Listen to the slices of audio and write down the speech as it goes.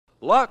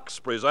Lux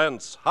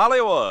presents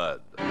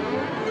Hollywood.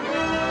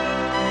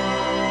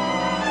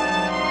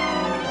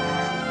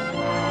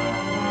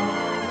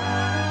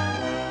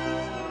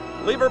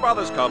 Lever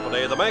Brothers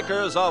Company, the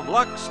makers of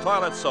Lux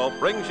Toilet Soap,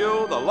 brings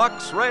you the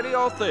Lux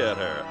Radio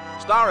Theater,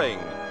 starring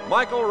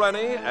Michael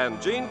Rennie and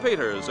Gene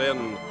Peters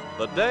in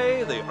The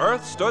Day the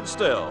Earth Stood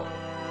Still.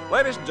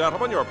 Ladies and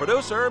gentlemen, your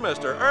producer,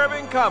 Mr.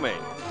 Irving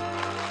Cummings.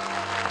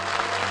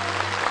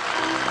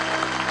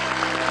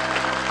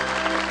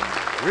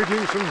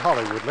 Greetings from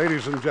Hollywood,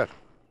 ladies and gentlemen.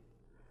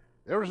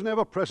 There is an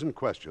ever-present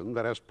question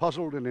that has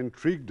puzzled and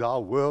intrigued our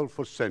world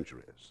for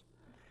centuries.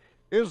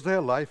 Is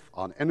there life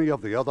on any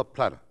of the other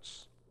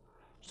planets?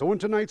 So in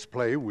tonight's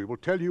play, we will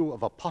tell you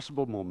of a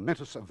possible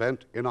momentous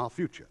event in our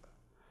future.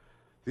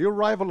 The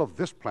arrival of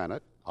this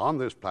planet, on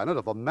this planet,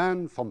 of a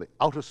man from the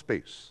outer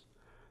space.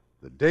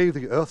 The day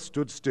the Earth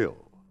stood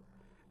still.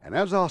 And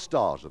as our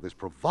stars of this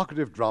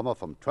provocative drama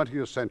from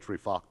 20th Century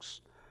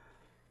Fox,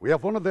 we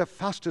have one of their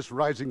fastest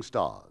rising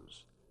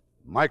stars,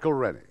 Michael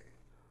Rennie,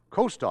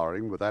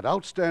 co-starring with that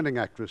outstanding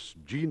actress,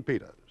 Gene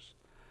Peters.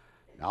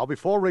 Now,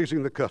 before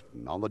raising the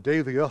curtain on The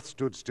Day the Earth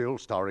Stood Still,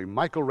 starring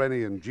Michael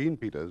Rennie and Gene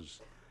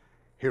Peters,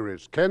 here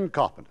is Ken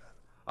Carpenter.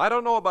 I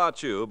don't know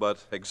about you,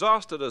 but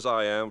exhausted as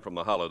I am from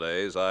the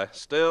holidays, I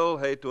still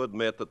hate to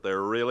admit that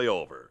they're really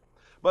over.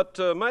 But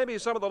maybe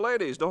some of the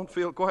ladies don't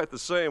feel quite the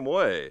same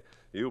way.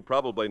 You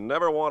probably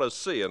never want to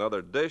see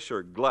another dish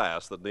or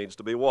glass that needs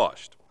to be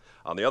washed.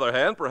 On the other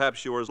hand,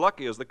 perhaps you were as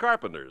lucky as the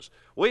Carpenters.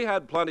 We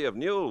had plenty of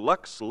new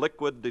Lux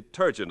Liquid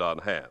detergent on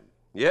hand.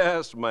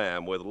 Yes,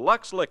 ma'am, with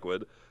Lux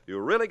Liquid, you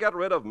really get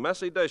rid of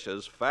messy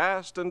dishes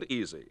fast and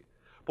easy.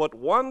 Put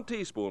 1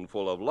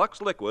 teaspoonful of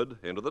Lux Liquid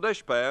into the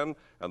dishpan,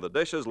 and the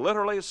dishes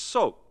literally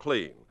soak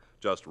clean.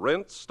 Just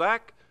rinse,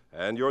 stack,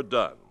 and you're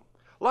done.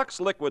 Lux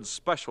Liquid's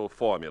special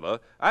formula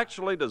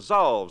actually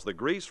dissolves the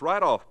grease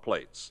right off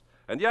plates,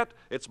 and yet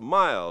it's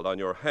mild on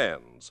your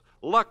hands,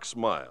 Lux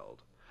Mild.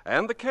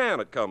 And the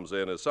can it comes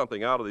in is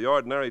something out of the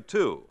ordinary,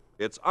 too.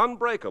 It's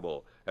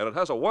unbreakable, and it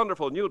has a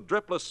wonderful new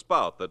dripless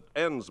spout that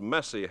ends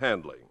messy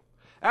handling.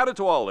 Added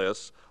to all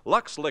this,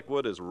 Lux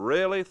Liquid is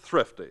really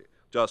thrifty.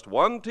 Just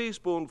 1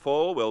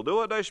 teaspoonful will do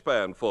a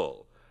dishpan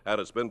full.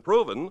 And it's been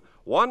proven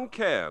 1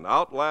 can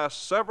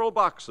outlasts several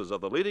boxes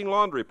of the leading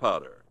laundry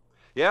powder.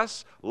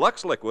 Yes,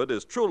 Lux Liquid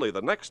is truly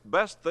the next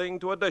best thing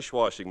to a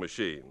dishwashing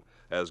machine.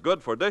 As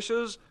good for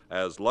dishes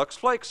as Lux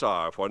Flakes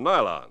are for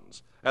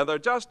nylons. And there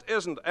just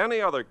isn't any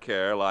other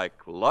care like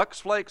Lux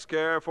Flakes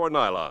Care for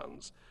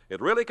nylons.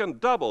 It really can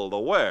double the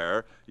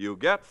wear you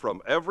get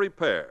from every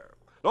pair.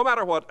 No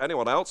matter what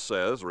anyone else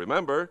says,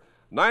 remember,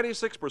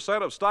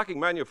 96% of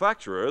stocking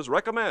manufacturers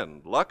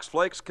recommend Lux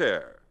Flakes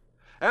Care.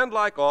 And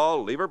like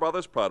all Lever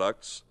Brothers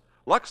products,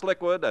 Lux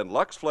Liquid and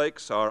Lux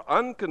Flakes are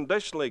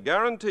unconditionally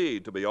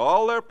guaranteed to be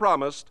all they're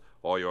promised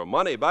or your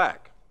money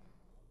back.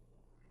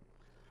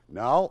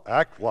 Now,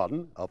 Act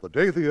One of The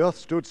Day the Earth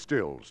Stood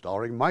Still,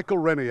 starring Michael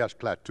Rennie as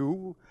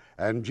Klaatu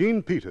and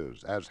Gene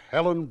Peters as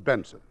Helen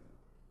Benson.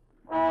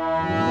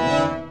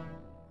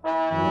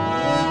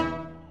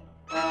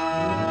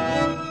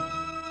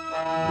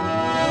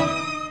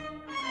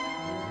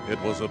 It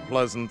was a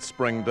pleasant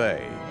spring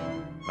day,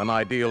 an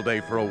ideal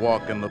day for a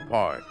walk in the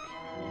park,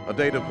 a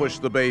day to push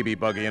the baby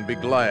buggy and be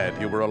glad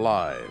you were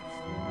alive.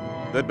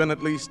 There'd been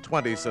at least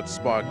 20 such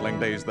sparkling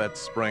days that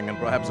spring, and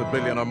perhaps 1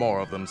 billion or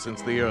more of them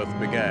since the Earth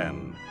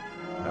began.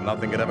 And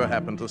nothing had ever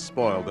happened to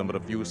spoil them but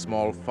a few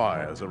small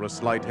fires, or a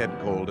slight head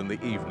cold in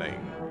the evening,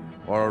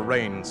 or a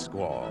rain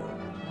squall.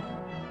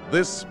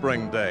 This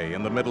spring day,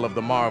 in the middle of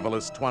the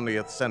marvelous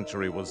 20th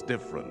century, was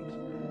different.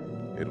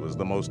 It was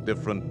the most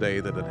different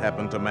day that had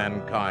happened to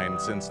mankind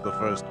since the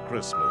first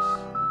Christmas.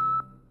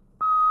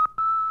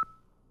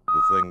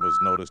 The thing was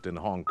noticed in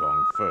Hong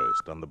Kong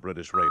first on the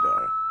British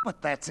radar.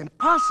 But that's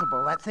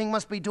impossible. That thing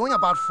must be doing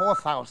about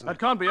 4,000. That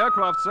can't be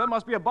aircraft, sir.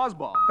 Must be a buzz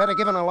bomb. Better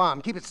give an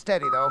alarm. Keep it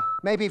steady, though.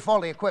 Maybe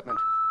faulty equipment.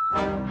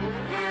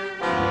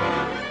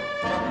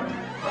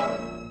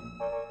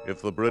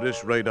 If the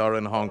British radar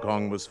in Hong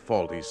Kong was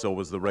faulty, so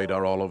was the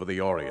radar all over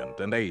the Orient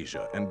and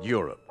Asia and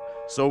Europe.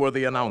 So were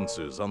the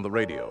announcers on the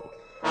radio.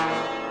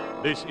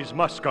 This is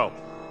Moscow.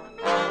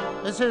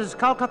 This is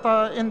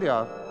Calcutta,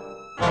 India.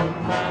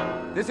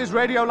 This is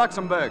Radio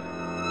Luxembourg.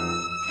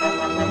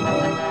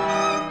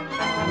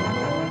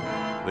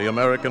 The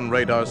American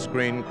radar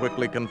screen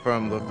quickly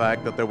confirmed the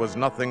fact that there was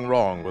nothing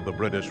wrong with the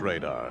British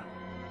radar,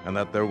 and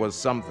that there was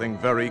something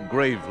very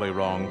gravely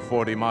wrong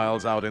 40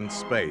 miles out in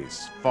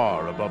space,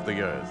 far above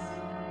the Earth.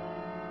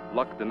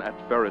 Luckton at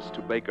Ferris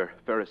to Baker.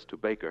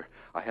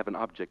 I have an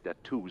object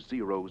at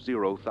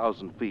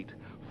 200,000 feet,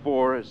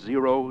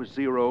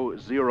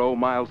 4000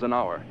 miles an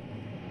hour.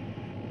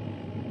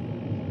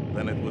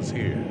 Then it was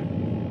here.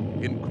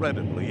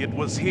 Incredibly, it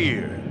was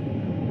here.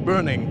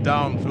 Burning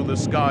down through the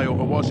sky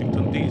over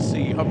Washington,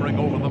 D.C., hovering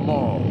over the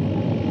mall.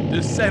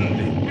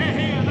 Descending. They're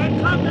here! They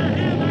come! They're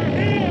here! They're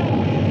here!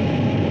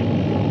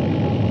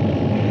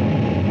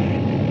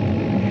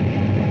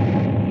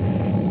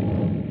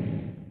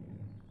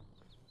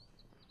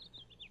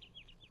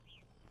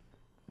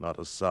 Not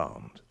a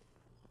sound.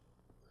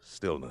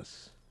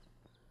 stillness.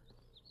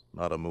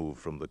 Not a move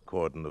from the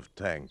cordon of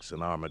tanks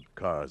and armored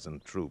cars and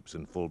troops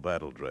in full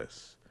battle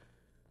dress.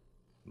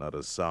 Not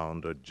a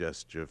sound or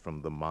gesture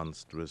from the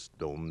monstrous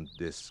domed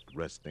disc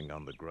resting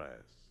on the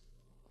grass.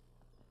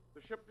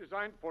 The ship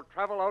designed for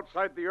travel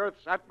outside the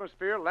Earth's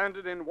atmosphere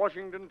landed in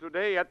Washington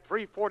today at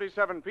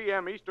 3:47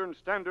 p.m. Eastern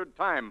Standard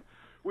Time.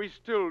 We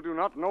still do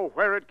not know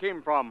where it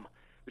came from.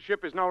 The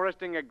ship is now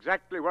resting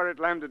exactly where it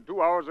landed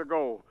 2 hours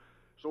ago.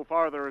 So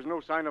far, there is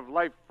no sign of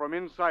life from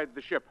inside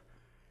the ship.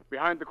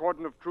 Behind the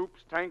cordon of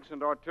troops, tanks,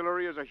 and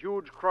artillery is a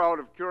huge crowd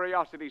of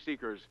curiosity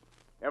seekers.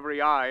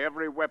 Every eye,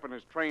 every weapon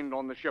is trained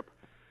on the ship.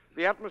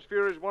 The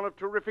atmosphere is one of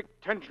terrific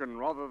tension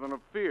rather than of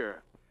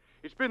fear.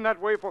 It's been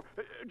that way for...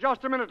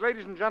 just a minute,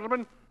 ladies and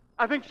gentlemen.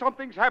 I think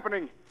something's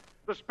happening.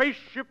 The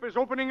spaceship is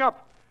opening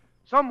up.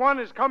 Someone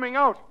is coming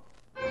out.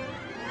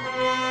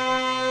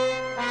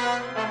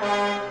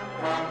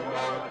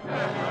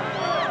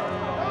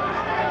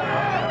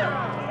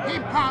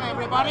 Keep calm,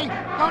 everybody.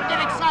 Don't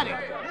get excited.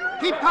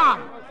 Keep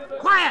calm.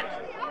 Quiet!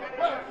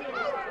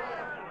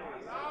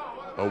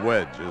 A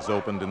wedge is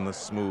opened in the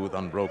smooth,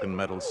 unbroken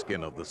metal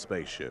skin of the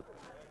spaceship.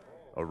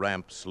 A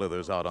ramp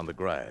slithers out on the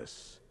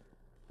grass.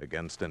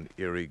 Against an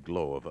eerie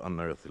glow of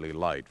unearthly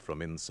light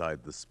from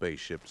inside the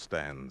spaceship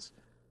stands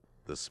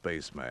the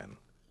spaceman.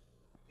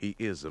 He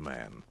is a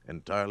man,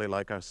 entirely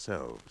like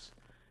ourselves.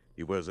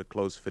 He wears a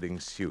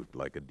close-fitting suit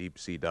like a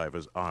deep-sea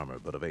diver's armor,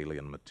 but of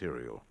alien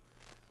material.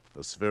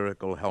 A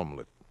spherical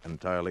helmet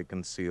entirely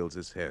conceals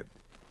his head.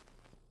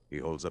 He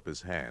holds up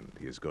his hand.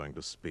 He is going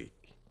to speak.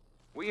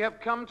 We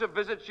have come to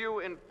visit you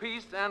in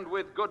peace and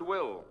with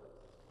goodwill.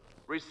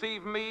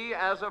 Receive me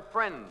as a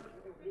friend.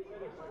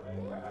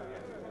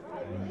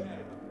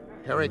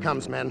 Here he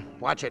comes, men.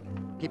 Watch it.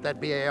 Keep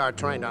that BAR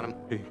trained on him.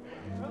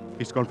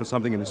 He's going for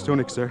something in his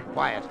tunic, sir.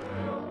 Quiet.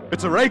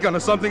 It's a ray gun or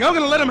something. I'm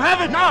going to let him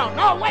have it. No,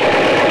 wait!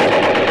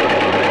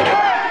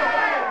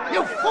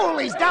 You fool,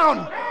 he's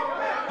down.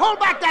 Hold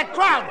back that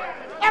crowd.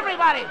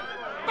 Everybody,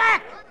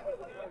 back!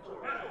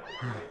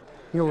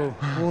 Your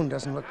wound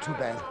doesn't look too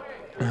bad.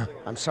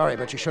 I'm sorry,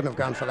 but you shouldn't have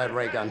gone for that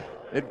ray gun.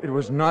 It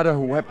was not a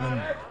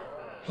weapon.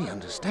 He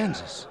understands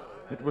us.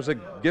 It was a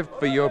gift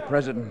for your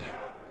president.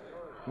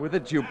 With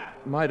it, you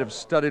might have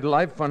studied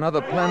life on other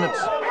planets.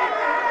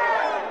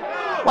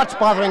 What's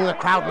bothering the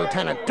crowd,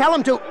 Lieutenant? Tell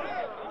him to...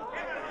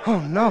 Oh,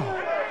 no.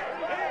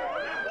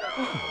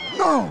 Oh,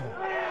 no!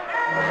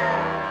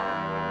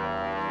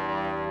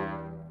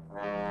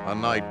 A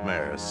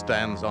nightmare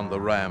stands on the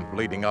ramp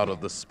leading out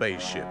of the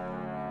spaceship.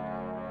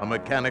 A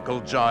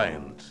mechanical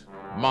giant,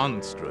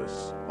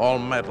 monstrous, all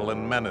metal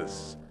and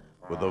menace,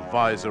 with a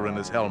visor in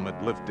his helmet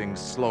lifting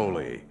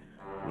slowly,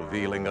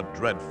 revealing a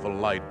dreadful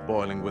light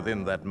boiling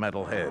within that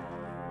metal head.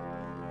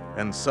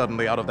 And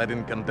suddenly, out of that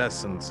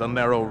incandescence, a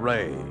narrow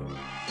ray.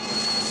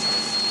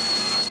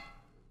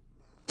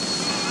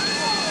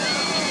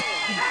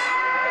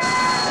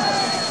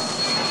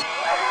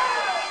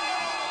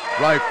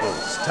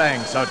 Rifles,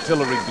 tanks,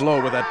 artillery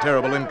glow with that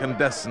terrible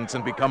incandescence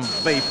and become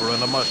vapor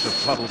in a mush of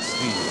puddled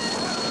steel.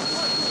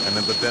 And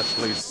in the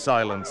deathly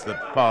silence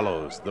that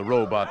follows, the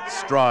robot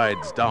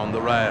strides down the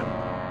ramp.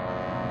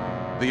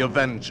 The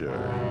Avenger.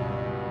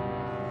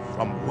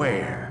 From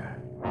where?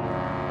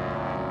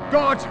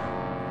 God!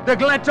 The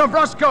Glet of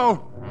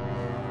Roscoe!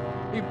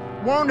 He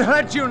won't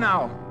hurt you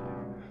now.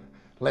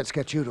 Let's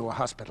get you to a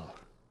hospital.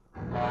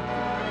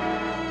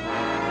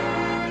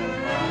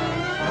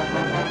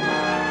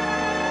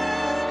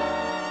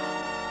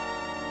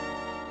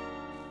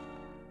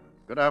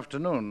 Good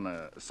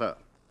afternoon, sir.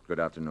 Good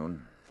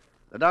afternoon.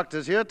 The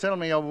doctors here tell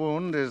me your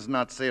wound is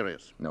not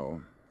serious.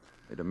 No.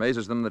 It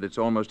amazes them that it's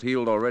almost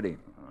healed already.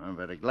 I'm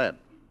very glad.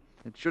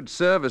 It should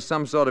serve as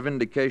some sort of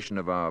indication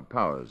of our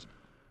powers.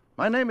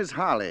 My name is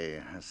Harley,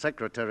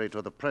 secretary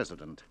to the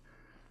president.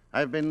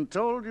 I've been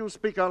told you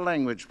speak our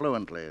language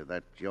fluently,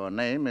 that your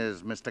name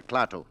is Mr.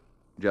 Klaatu.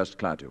 Just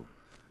Klaatu.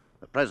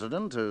 The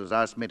president has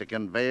asked me to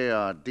convey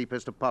our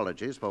deepest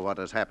apologies for what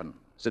has happened.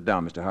 Sit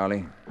down, Mr.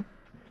 Harley.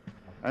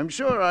 I'm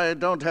sure I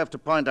don't have to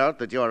point out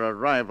that your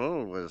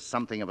arrival was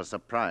something of a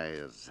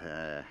surprise.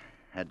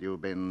 Had you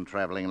been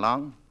traveling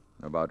long?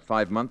 About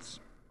 5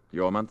 months.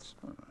 Your months?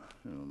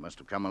 You must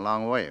have come a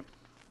long way.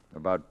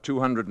 About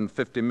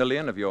 250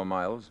 million of your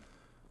miles.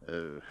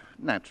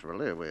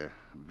 Naturally, we're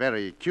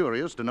very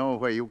curious to know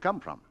where you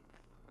come from.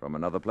 From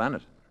another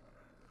planet.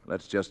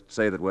 Let's just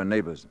say that we're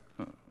neighbors.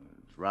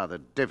 It's rather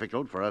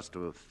difficult for us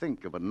to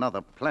think of another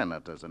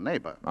planet as a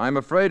neighbor. I'm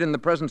afraid in the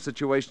present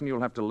situation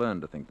you'll have to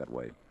learn to think that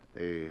way.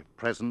 The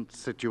present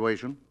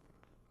situation?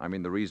 I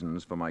mean the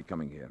reasons for my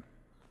coming here.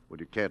 Would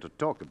you care to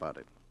talk about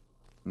it?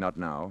 Not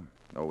now,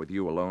 or with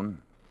you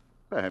alone.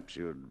 Perhaps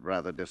you'd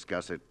rather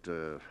discuss it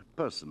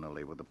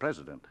personally with the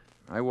president.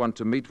 I want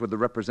to meet with the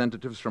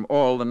representatives from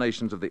all the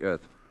nations of the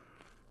Earth.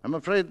 I'm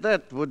afraid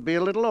that would be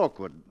a little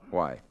awkward.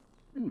 Why?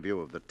 In view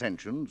of the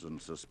tensions and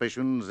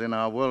suspicions in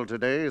our world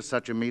today,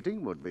 such a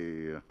meeting would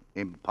be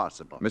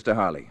impossible. Mr.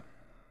 Harley,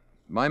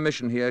 my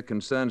mission here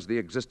concerns the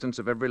existence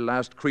of every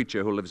last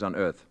creature who lives on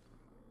Earth.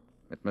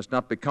 It must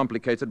not be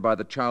complicated by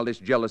the childish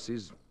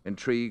jealousies,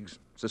 intrigues,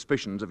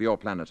 suspicions of your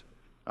planet.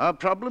 Our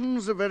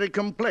problems are very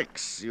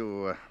complex.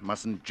 You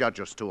mustn't judge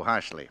us too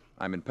harshly.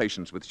 I'm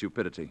impatient with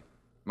stupidity.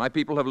 My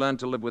people have learned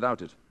to live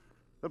without it.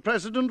 The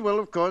President will,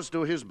 of course,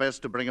 do his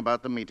best to bring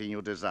about the meeting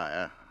you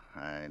desire.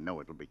 I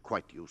know it'll be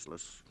quite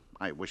useless.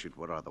 I wish it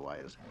were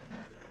otherwise.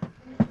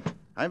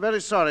 I'm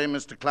very sorry,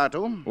 Mr.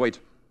 Klaatu. Wait.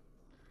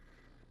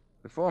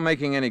 Before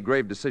making any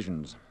grave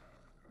decisions,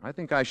 I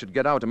think I should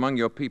get out among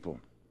your people.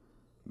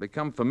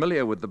 Become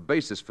familiar with the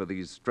basis for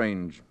these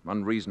strange,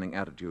 unreasoning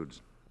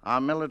attitudes.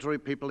 Our military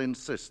people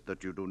insist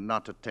that you do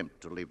not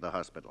attempt to leave the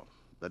hospital.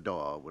 The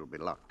door will be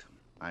locked.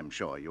 I'm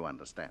sure you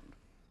understand.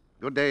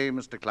 Good day,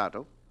 Mr.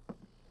 Klaatu.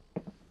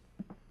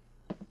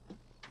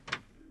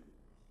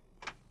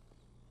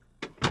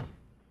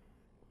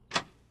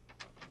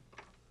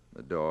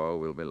 The door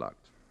will be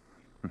locked.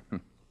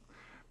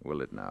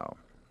 Will it now?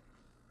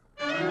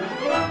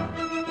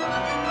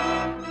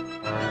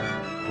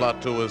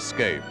 Klaatu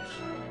escaped,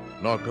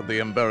 nor could the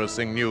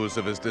embarrassing news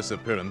of his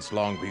disappearance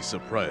long be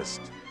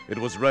suppressed. It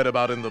was read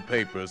about in the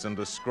papers and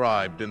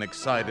described in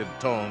excited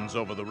tones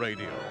over the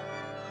radio.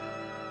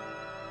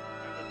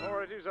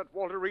 Authorities at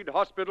Walter Reed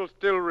Hospital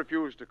still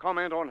refuse to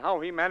comment on how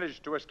he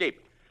managed to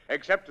escape,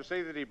 except to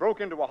say that he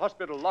broke into a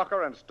hospital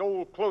locker and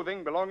stole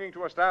clothing belonging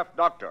to a staff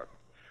doctor.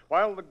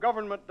 While the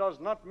government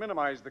does not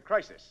minimize the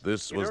crisis,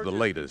 This was the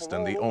latest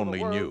and the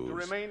only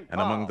news, and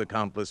among the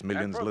countless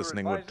millions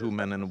listening were two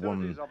men and a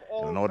woman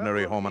in an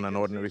ordinary home on an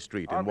ordinary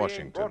street in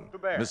Washington,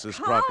 Mrs.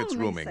 Crockett's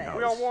rooming house.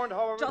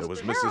 There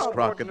was Mrs.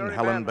 Crockett and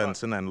Helen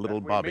Benson and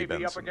little Bobby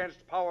Benson. Benson. Up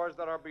against powers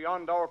that are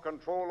beyond our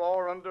control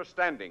or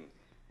understanding.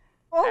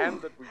 Oh,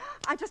 And that we...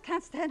 I just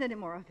can't stand any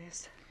more of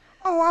this.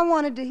 Oh, I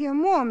wanted to hear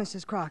more,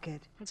 Mrs.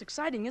 Crockett. It's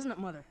exciting, isn't it,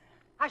 Mother?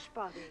 Hush,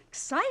 Bobby.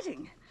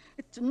 Exciting.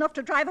 It's enough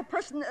to drive a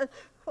person...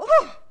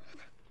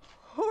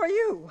 Who are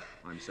you?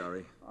 I'm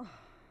sorry.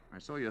 I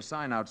saw your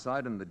sign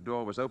outside and the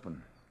door was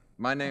open.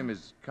 My name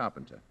is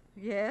Carpenter.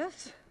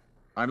 Yes?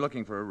 I'm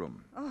looking for a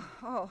room.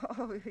 Oh,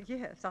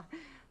 yes.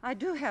 I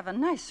do have a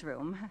nice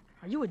room.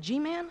 Are you a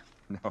G-man?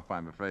 No,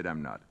 I'm afraid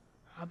I'm not.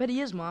 I bet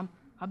he is, Mom.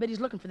 I bet he's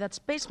looking for that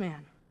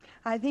spaceman.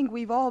 I think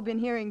we've all been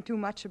hearing too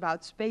much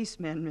about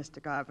spacemen,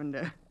 Mr.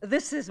 Carpenter.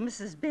 This is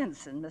Mrs.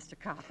 Benson, Mr.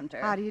 Carpenter.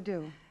 How do you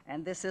do?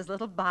 And this is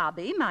little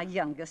Bobby, my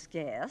youngest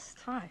guest.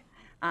 Hi.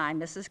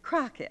 I'm Mrs.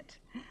 Crockett.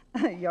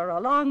 You're a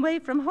long way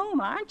from home,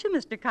 aren't you,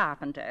 Mr.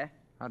 Carpenter?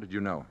 How did you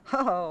know?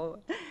 Oh,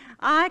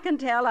 I can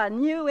tell a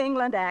New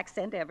England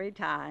accent every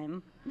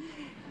time.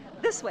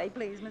 This way,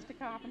 please, Mr.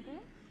 Carpenter.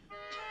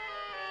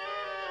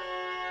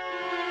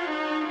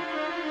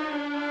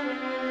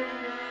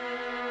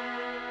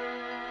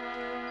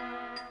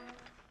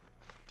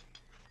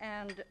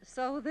 And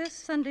so this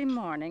Sunday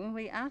morning,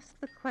 we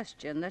asked the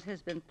question that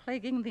has been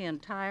plaguing the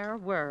entire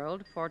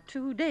world for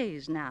 2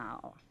 days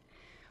now.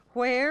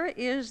 Where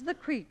is the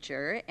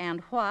creature, and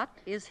what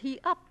is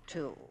he up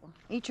to?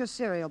 Eat your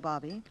cereal,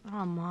 Bobby.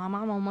 Oh, Mom,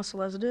 I'm on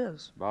muscle as it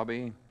is.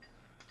 Bobby?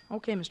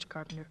 Okay, Mr.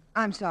 Carpenter.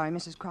 I'm sorry,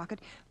 Mrs.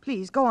 Crockett.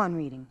 Please, go on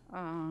reading.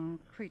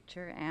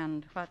 Creature,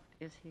 and what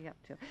is he up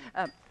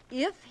to?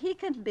 If he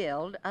can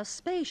build a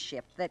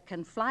spaceship that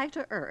can fly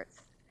to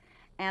Earth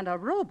and a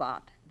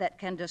robot that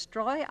can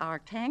destroy our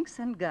tanks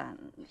and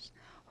guns,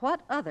 what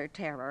other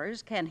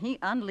terrors can he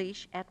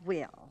unleash at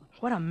will?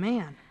 What a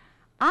man.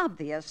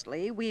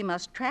 Obviously, we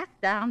must track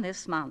down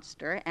this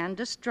monster and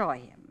destroy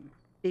him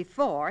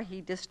before he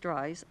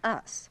destroys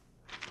us.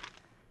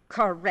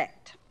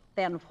 Correct.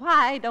 Then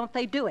why don't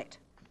they do it?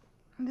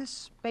 This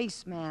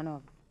spaceman,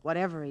 or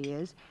whatever he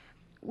is,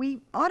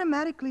 we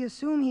automatically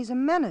assume he's a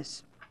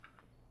menace.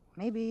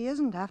 Maybe he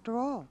isn't after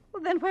all.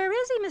 Well, then where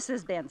is he,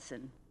 Mrs.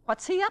 Benson?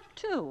 What's he up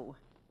to?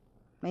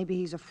 Maybe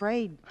he's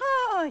afraid.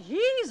 Oh,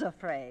 he's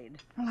afraid.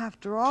 Well,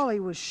 after all,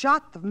 he was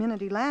shot the minute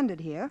he landed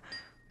here.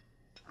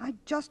 I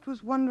just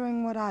was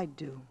wondering what I'd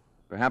do.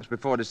 Perhaps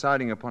before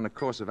deciding upon a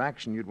course of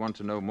action, you'd want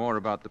to know more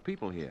about the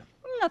people here.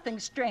 Nothing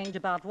strange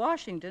about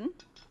Washington.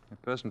 A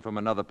person from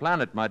another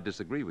planet might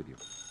disagree with you.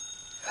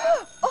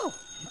 Oh,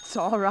 it's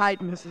all right,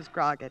 Mrs.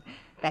 Crockett.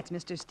 That's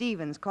Mr.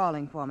 Stevens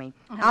calling for me.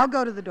 I'll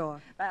go to the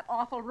door. That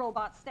awful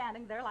robot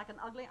standing there like an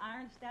ugly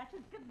iron statue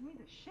is giving me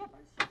the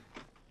shivers.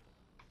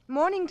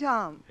 Morning,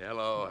 Tom.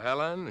 Hello,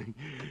 Helen.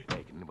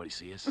 Hey, can anybody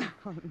see us?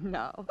 Oh,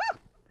 no.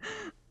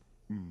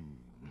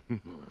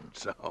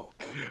 So,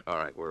 all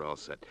right, we're all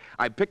set.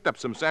 I picked up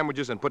some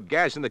sandwiches and put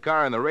gas in the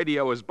car, and the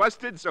radio is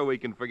busted, so we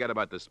can forget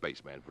about the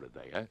spaceman for the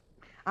day, huh?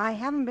 I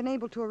haven't been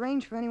able to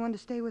arrange for anyone to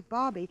stay with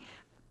Bobby.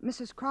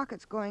 Mrs.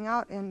 Crockett's going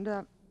out, and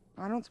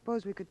I don't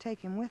suppose we could take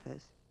him with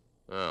us.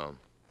 Oh.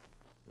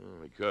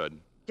 Well, we could.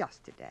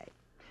 Just today.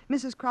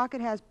 Mrs.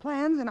 Crockett has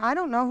plans, and I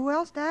don't know who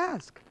else to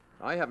ask.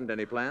 I haven't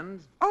any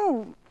plans.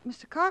 Oh,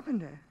 Mr.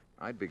 Carpenter.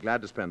 I'd be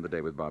glad to spend the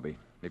day with Bobby,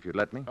 if you'd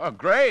let me. Oh,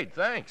 great,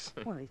 thanks.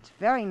 Well, it's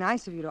very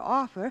nice of you to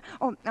offer.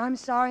 Oh, I'm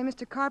sorry,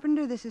 Mr.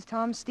 Carpenter. This is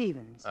Tom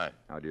Stevens. Hi.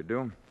 How do you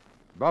do?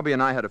 Bobby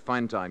and I had a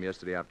fine time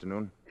yesterday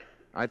afternoon.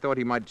 I thought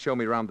he might show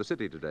me around the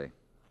city today.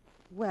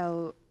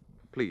 Well...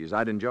 Please,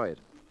 I'd enjoy it.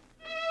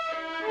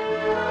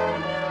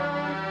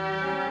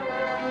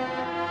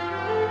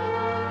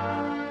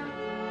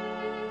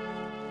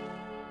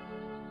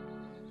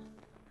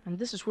 And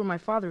this is where my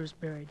father is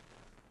buried.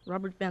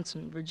 Robert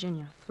Benson,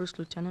 Virginia, 1st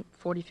Lieutenant,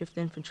 45th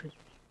Infantry.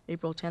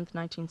 April 10th,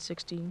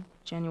 1916,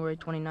 January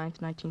 29th,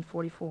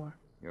 1944.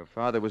 Your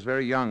father was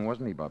very young,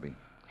 wasn't he, Bobby?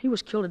 He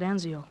was killed at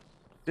Anzio.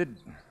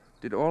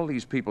 Did all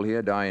these people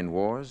here die in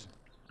wars?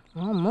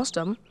 Well, most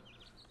of them.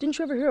 Didn't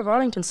you ever hear of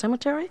Arlington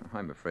Cemetery?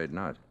 I'm afraid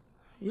not.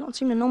 You don't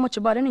seem to know much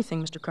about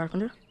anything, Mr.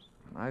 Carpenter.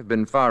 I've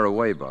been far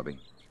away, Bobby.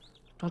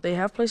 Don't they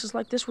have places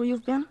like this where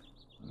you've been?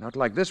 Not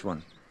like this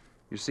one.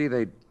 You see,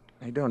 they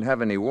don't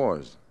have any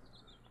wars.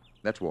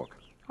 Let's walk.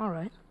 All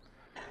right.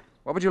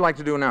 What would you like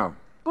to do now?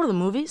 Go to the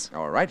movies.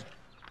 All right.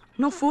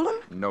 No fooling?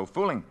 No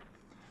fooling.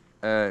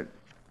 Do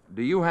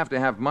you have to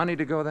have money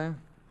to go there?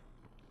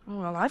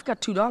 Well, I've got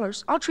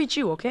 $2. I'll treat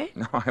you, okay?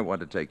 No, I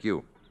want to take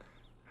you.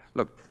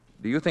 Look,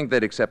 do you think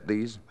they'd accept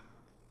these?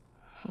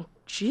 Oh,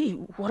 gee,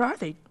 what are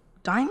they?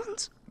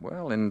 Diamonds?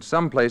 Well, in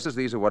some places,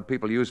 these are what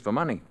people use for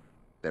money.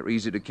 They're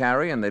easy to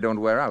carry and they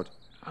don't wear out.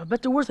 I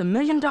bet they're worth $1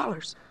 million.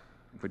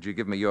 Would you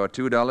give me your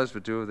 $2 for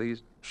 2 of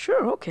these?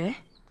 Sure, okay.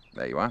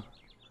 There you are.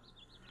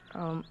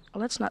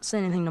 Let's not say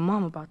anything to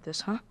Mom about this,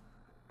 huh?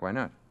 Why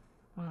not?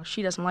 Well,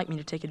 she doesn't like me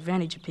to take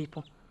advantage of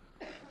people.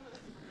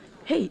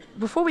 Hey,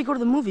 before we go to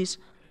the movies,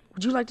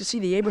 would you like to see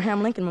the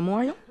Abraham Lincoln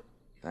Memorial?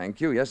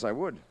 Thank you. Yes, I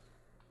would.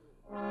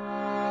 Well,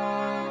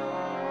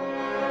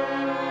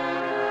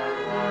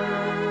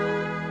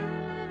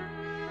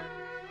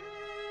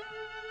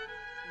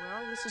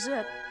 this is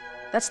it.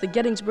 That's the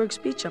Gettysburg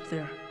speech up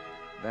there.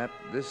 That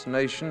this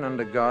nation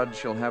under God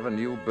shall have a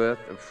new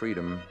birth of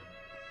freedom,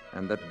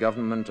 and that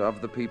government of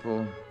the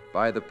people,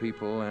 by the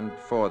people, and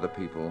for the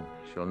people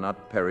shall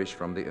not perish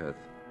from the earth.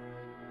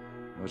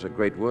 Those are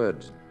great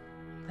words.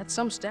 That's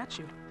some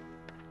statue.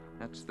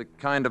 That's the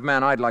kind of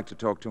man I'd like to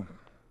talk to.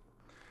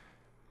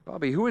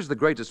 Bobby, who is the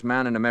greatest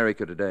man in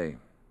America today?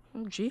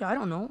 Oh, gee, I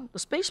don't know. The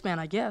spaceman,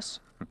 I guess.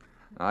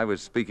 I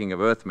was speaking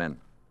of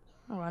Earthmen.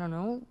 Oh, I don't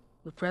know.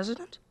 The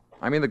president?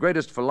 I mean the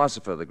greatest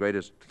philosopher, the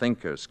greatest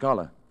thinker,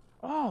 scholar.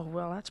 Oh,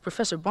 well, that's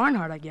Professor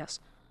Barnhart, I guess.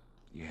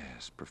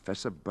 Yes,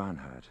 Professor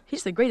Barnhart.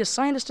 He's the greatest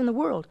scientist in the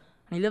world,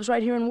 and he lives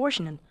right here in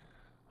Washington,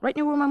 right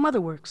near where my mother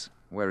works.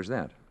 Where is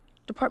that?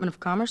 Department of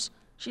Commerce.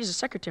 She's a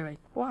secretary.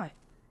 Why?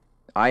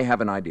 I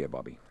have an idea,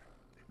 Bobby.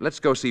 Let's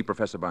go see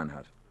Professor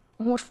Barnhart.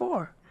 What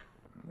for?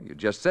 You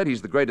just said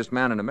he's the greatest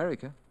man in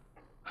America.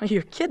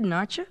 You're kidding,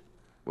 aren't you?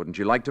 Wouldn't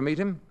you like to meet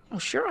him? Oh,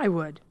 sure I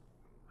would.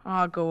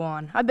 Oh, go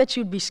on. I bet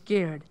you'd be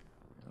scared.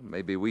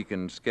 Maybe we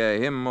can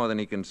scare him more than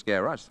he can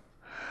scare us.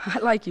 I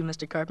like you,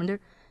 Mr. Carpenter.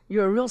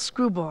 You're a real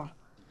screwball.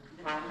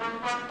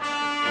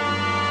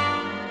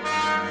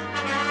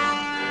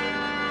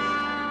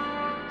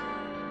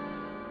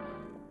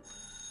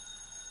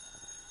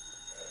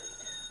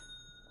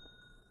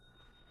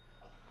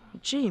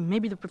 Gee,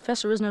 maybe the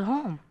professor isn't at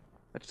home.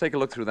 Let's take a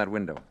look through that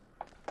window.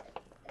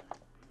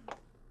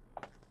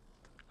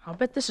 I'll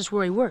bet this is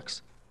where he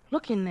works.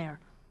 Look in there.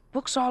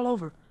 Books all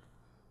over.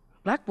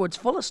 Blackboard's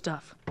full of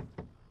stuff.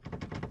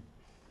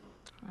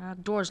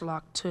 Door's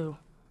locked, too.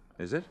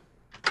 Is it?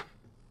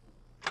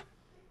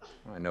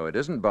 I know it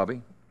isn't,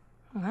 Bobby.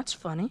 Well, that's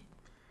funny.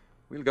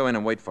 We'll go in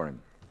and wait for him.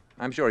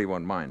 I'm sure he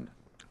won't mind.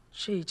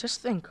 Gee,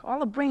 just think. All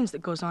the brains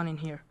that goes on in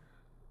here.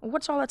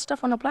 What's all that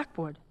stuff on the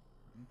blackboard?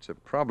 It's a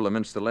problem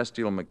in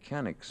celestial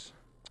mechanics.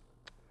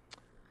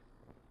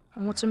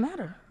 And what's the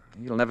matter?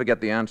 He'll never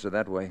get the answer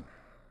that way.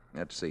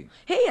 Let's see.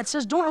 Hey, it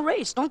says don't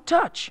erase, don't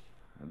touch.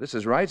 This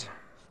is right.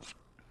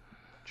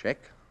 Check.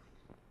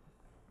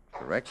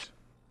 Correct.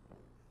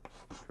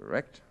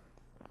 Correct.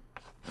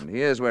 And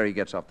here's where he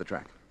gets off the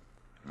track.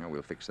 Now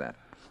we'll fix that.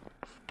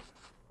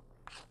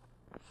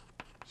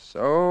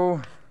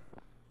 So.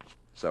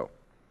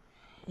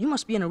 You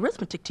must be an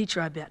arithmetic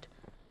teacher, I bet.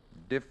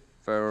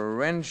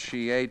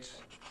 Differentiate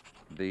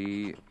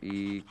the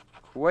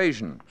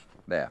equation.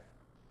 There.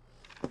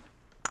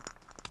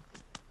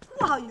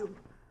 Who are you?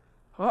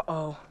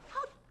 Uh-oh.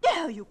 How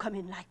dare you come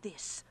in like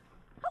this?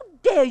 How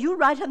dare you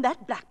write on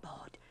that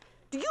blackboard?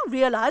 Do you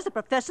realize the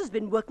professor's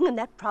been working on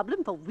that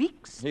problem for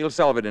weeks? He'll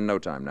solve it in no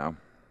time now.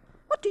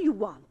 What do you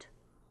want?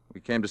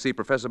 We came to see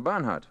Professor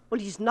Barnhart.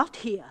 Well, he's not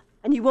here,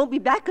 and he won't be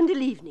back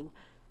until evening.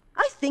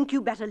 I think you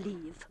better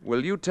leave.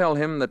 Will you tell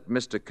him that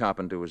Mr.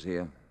 Carpenter was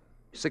here?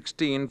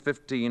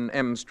 1615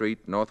 M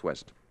Street,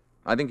 Northwest.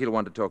 I think he'll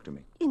want to talk to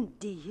me.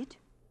 Indeed.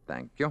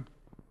 Thank you.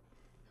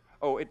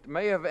 Oh, it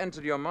may have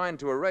entered your mind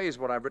to erase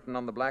what I've written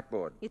on the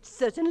blackboard. It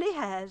certainly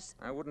has.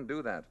 I wouldn't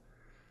do that.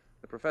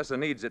 The professor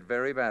needs it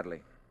very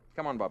badly.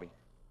 Come on, Bobby.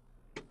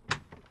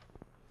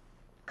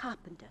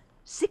 Carpenter,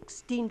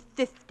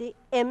 1650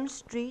 M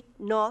Street,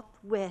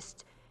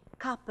 Northwest.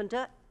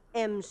 Carpenter,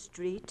 M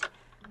Street.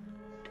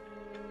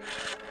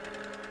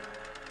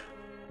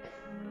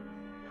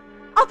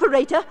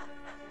 Operator,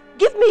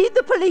 give me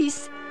the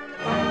police.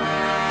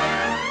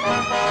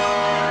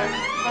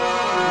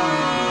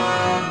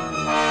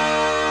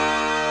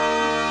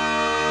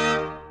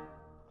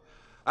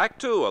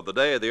 Act 2 of The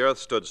Day the Earth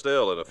Stood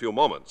Still in a few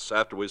moments,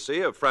 after we see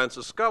if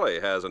Francis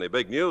Scully has any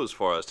big news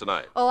for us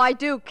tonight. Oh, I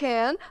do,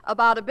 Ken,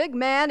 about a big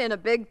man in a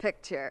big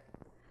picture.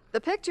 The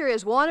picture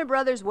is Warner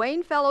Brothers'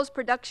 Wayne Fellows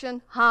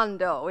production,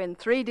 Hondo, in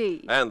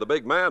 3D. And the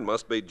big man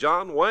must be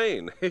John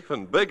Wayne,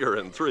 even bigger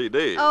in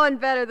 3D. Oh, and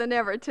better than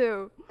ever,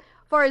 too.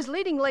 For his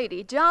leading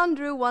lady, John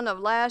drew one of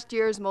last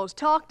year's most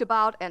talked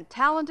about and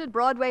talented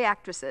Broadway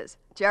actresses,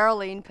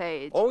 Geraldine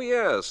Page. Oh,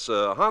 yes.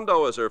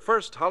 Hondo is her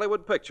first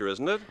Hollywood picture,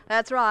 isn't it?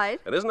 That's right.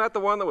 And isn't that the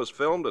one that was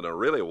filmed in a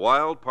really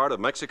wild part of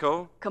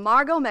Mexico?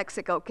 Camargo,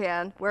 Mexico,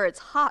 Ken, where it's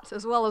hot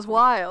as well as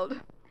wild.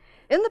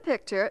 In the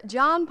picture,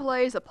 John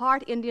plays a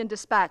part Indian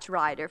dispatch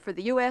rider for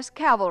the U.S.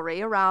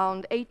 Cavalry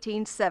around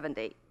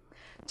 1870.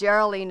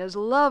 Geraldine is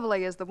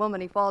lovely as the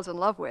woman he falls in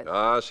love with.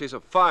 She's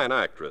a fine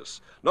actress.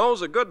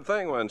 Knows a good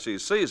thing when she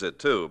sees it,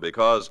 too,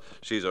 because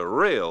she's a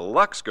real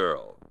Lux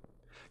girl.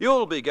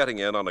 You'll be getting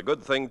in on a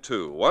good thing,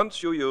 too,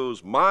 once you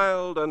use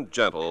mild and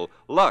gentle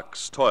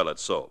Lux toilet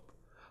soap.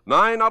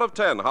 9 out of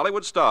 10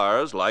 Hollywood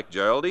stars, like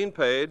Geraldine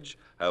Page,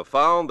 have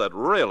found that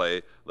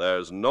really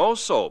there's no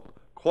soap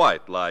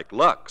quite like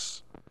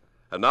Lux.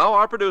 And now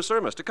our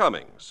producer, Mr.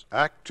 Cummings.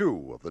 Act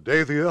 2 of The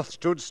Day the Earth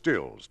Stood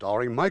Still,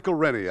 starring Michael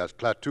Rennie as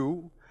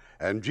Klaatu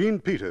and Jean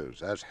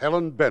Peters as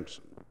Helen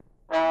Benson.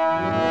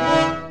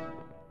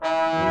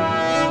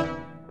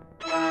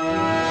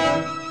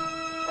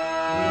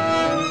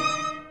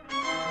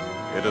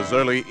 It is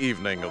early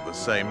evening of the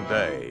same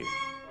day.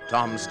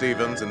 Tom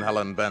Stevens and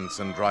Helen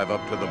Benson drive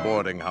up to the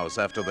boarding house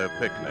after their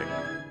picnic,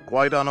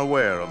 quite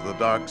unaware of the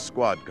dark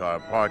squad car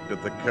parked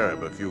at the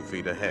curb a few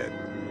feet ahead.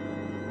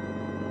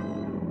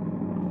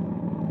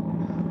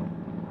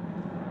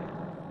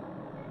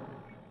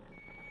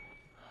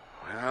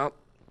 Well,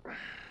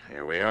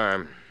 here we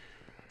are.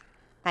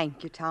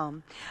 Thank you,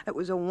 Tom. It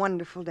was a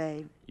wonderful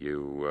day.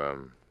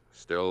 You,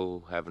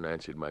 still haven't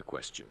answered my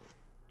question.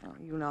 Oh,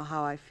 you know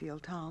how I feel,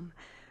 Tom.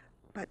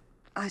 But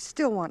I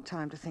still want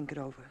time to think it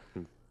over.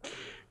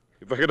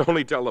 If I could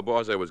only tell the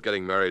boss I was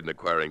getting married and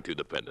acquiring 2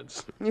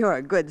 dependents. You're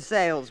a good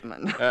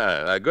salesman.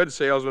 A good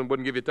salesman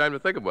wouldn't give you time to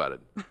think about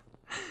it.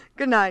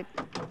 Good night.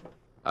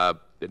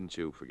 Didn't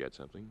you forget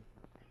something?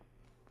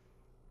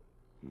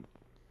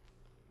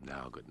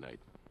 Now, good night.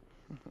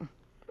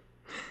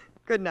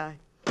 Good night.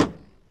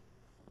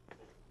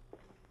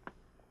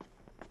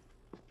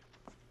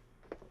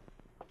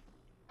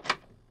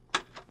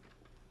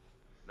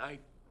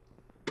 Night.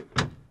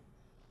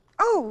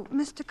 Oh,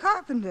 Mr.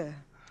 Carpenter.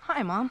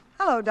 Hi, Mom.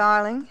 Hello,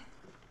 darling.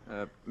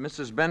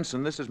 Mrs.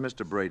 Benson, this is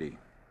Mr. Brady.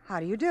 How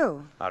do you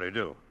do? How do you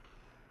do?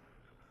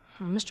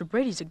 Mr.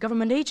 Brady's a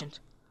government agent.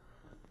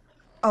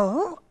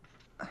 Oh?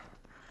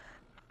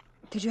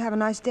 Did you have a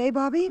nice day,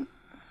 Bobby?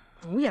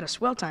 We had a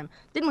swell time,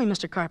 didn't we,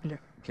 Mr. Carpenter?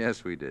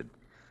 Yes, we did.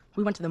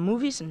 We went to the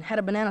movies and had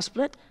a banana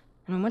split,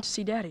 and we went to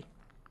see Daddy.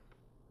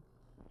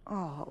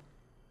 Oh,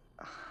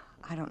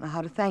 I don't know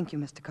how to thank you,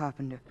 Mr.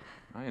 Carpenter.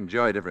 I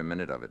enjoyed every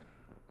minute of it.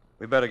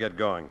 We better get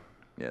going.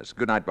 Yes.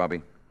 Good night,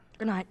 Bobby.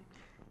 Good night.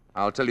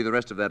 I'll tell you the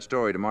rest of that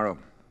story tomorrow.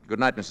 Good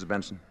night, Mrs.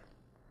 Benson.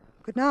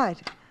 Good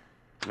night.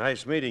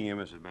 Nice meeting you,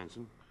 Mrs.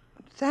 Benson.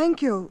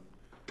 Thank you.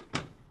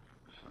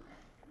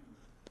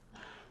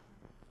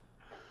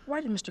 Why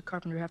did Mr.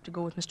 Carpenter have to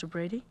go with Mr.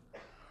 Brady?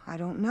 I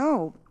don't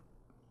know.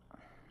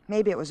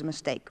 Maybe it was a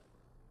mistake.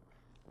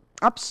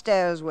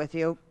 Upstairs with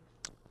you.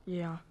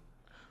 Yeah.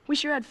 We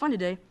sure had fun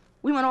today.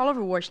 We went all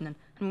over Washington,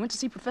 and we went to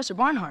see Professor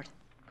Barnhart.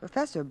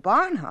 Professor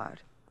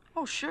Barnhart?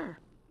 Oh, sure.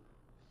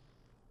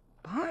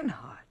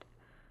 Barnhart?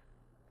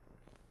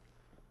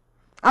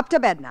 Up to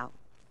bed now.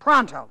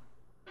 Pronto.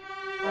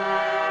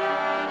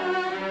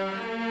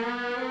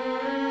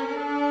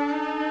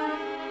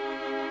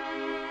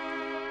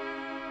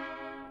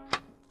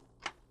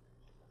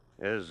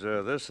 Is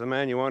this the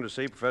man you want to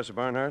see, Professor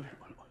Barnhart?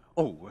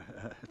 Oh,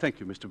 thank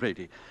you, Mr.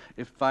 Brady.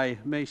 If I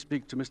may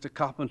speak to Mr.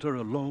 Carpenter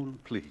alone,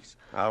 please.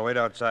 I'll wait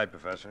outside,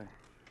 Professor.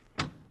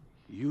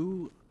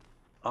 You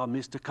are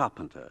Mr.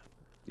 Carpenter?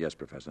 Yes,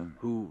 Professor.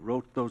 Who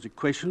wrote those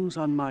equations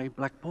on my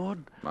blackboard?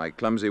 My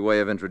clumsy way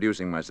of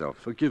introducing myself.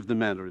 Forgive the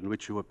manner in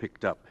which you were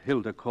picked up.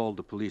 Hilda called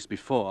the police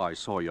before I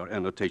saw your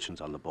annotations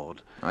on the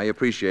board. I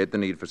appreciate the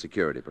need for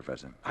security,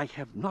 Professor. I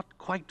have not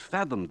quite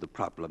fathomed the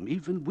problem,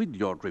 even with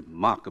your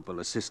remarkable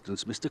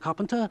assistance, Mr.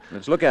 Carpenter.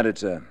 Let's look at it,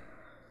 sir.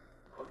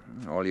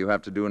 All you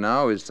have to do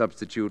now is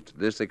substitute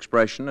this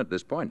expression at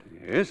this point.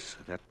 Yes,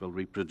 that will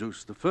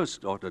reproduce the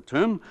first-order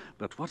term,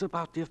 but what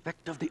about the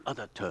effect of the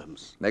other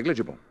terms?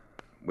 Negligible.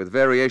 With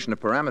variation of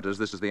parameters,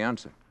 this is the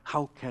answer.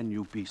 How can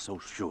you be so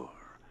sure?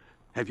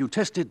 Have you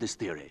tested this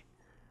theory?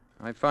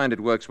 I find it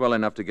works well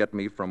enough to get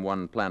me from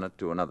one planet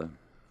to another.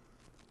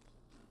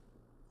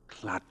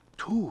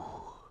 Klaatu.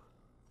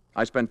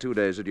 I spent 2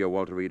 days at your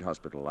Walter Reed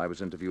Hospital. I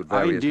was interviewed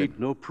I variously. need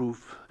no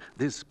proof.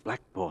 This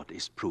blackboard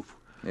is proof.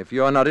 If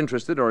you're not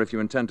interested, or if you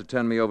intend to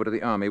turn me over to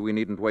the Army, we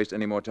needn't waste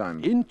any more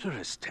time.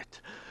 Interested?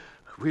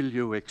 Will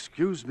you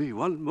excuse me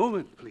one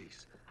moment,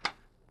 please?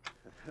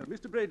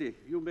 Mr. Brady,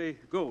 you may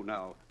go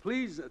now.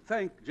 Please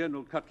thank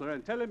General Cutler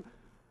and tell him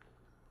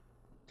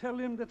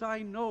that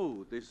I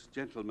know this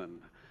gentleman.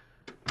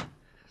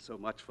 So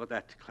much for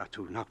that,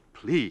 Klaatu. Now,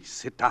 please,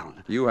 sit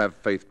down. You have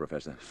faith,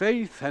 Professor.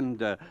 Faith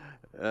and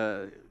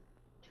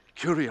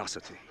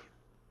curiosity.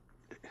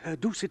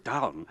 Do sit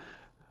down.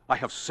 I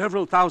have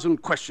several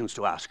thousand questions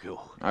to ask you.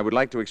 I would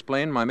like to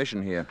explain my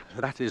mission here.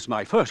 That is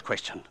my first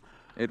question.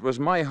 It was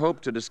my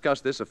hope to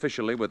discuss this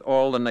officially with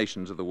all the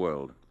nations of the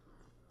world.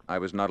 I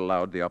was not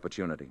allowed the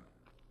opportunity.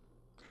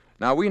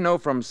 Now, we know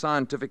from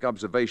scientific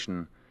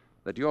observation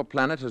that your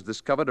planet has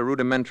discovered a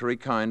rudimentary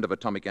kind of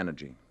atomic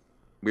energy.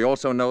 We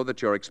also know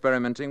that you're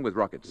experimenting with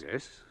rockets.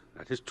 Yes,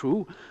 that is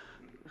true.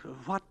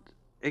 What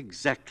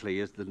exactly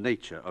is the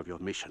nature of your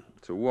mission?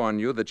 To warn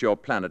you that your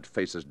planet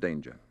faces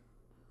danger.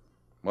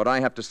 What I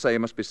have to say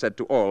must be said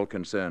to all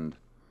concerned.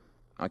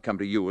 I come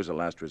to you as a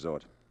last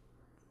resort.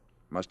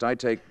 Must I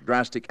take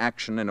drastic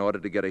action in order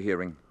to get a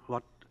hearing?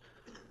 What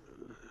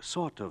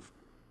sort of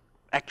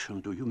action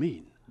do you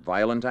mean?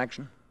 Violent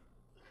action?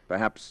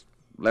 Perhaps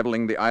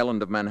leveling the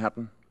island of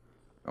Manhattan?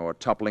 Or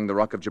toppling the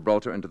Rock of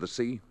Gibraltar into the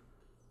sea?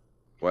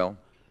 Well?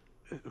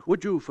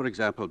 Would you, for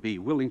example, be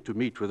willing to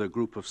meet with a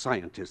group of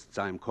scientists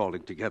I'm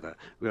calling together?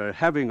 We're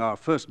having our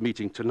first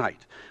meeting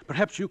tonight.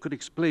 Perhaps you could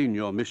explain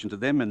your mission to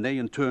them, and they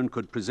in turn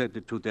could present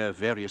it to their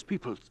various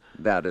peoples.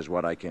 That is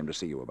what I came to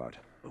see you about.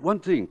 One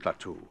thing,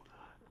 Klaatu.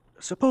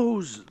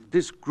 Suppose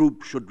this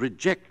group should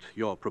reject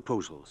your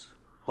proposals.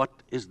 What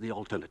is the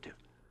alternative?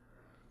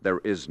 There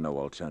is no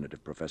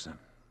alternative, Professor.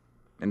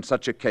 In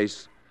such a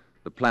case,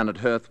 the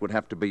planet Earth would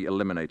have to be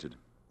eliminated.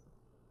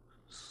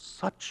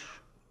 Such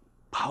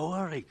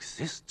power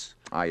exists?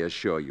 I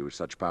assure you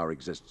such power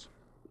exists.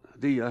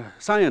 The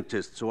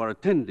scientists who are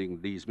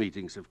attending these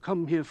meetings have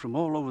come here from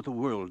all over the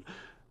world.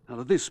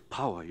 Now, this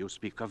power you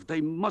speak of,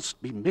 they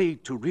must be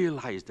made to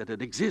realize that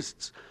it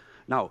exists.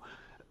 Now,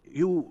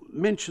 you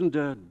mentioned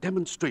a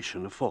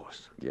demonstration of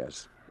force.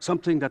 Yes.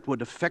 Something that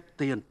would affect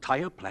the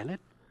entire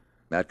planet?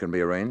 That can be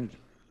arranged.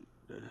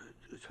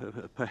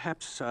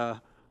 Perhaps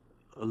a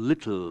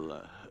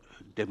little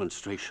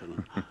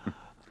demonstration.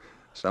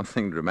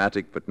 Something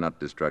dramatic but not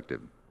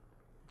destructive.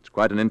 It's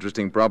quite an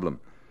interesting problem.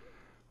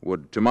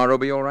 Would tomorrow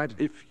be all right?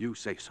 If you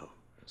say so.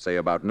 Say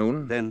about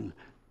noon? Then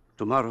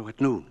tomorrow at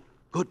noon.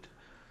 Good.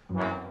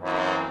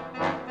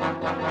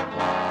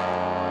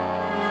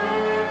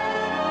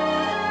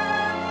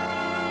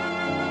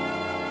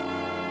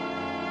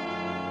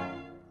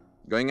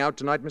 Going out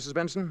tonight, Mrs.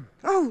 Benson?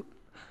 Oh,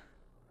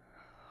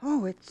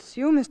 it's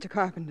you, Mr.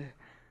 Carpenter.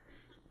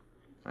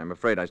 I'm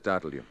afraid I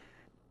startled you.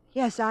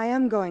 Yes, I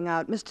am going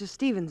out. Mr.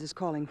 Stevens is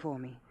calling for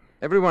me.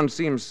 Everyone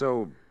seems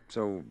so...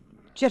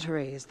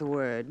 Jittery is the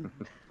word.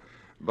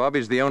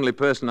 Bobby's the only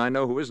person I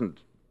know who isn't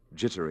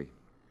jittery.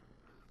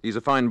 He's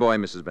a fine boy,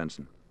 Mrs.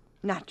 Benson.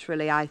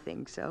 Naturally, I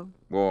think so.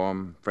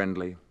 Warm,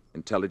 friendly,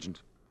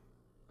 intelligent.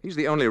 He's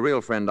the only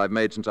real friend I've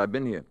made since I've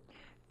been here.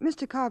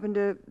 Mr.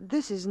 Carpenter,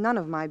 this is none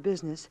of my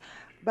business,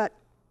 but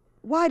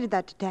why did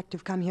that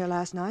detective come here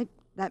last night,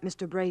 that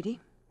Mr. Brady?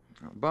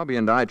 Bobby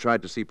and I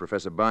tried to see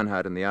Professor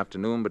Barnhart in the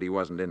afternoon, but he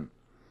wasn't in.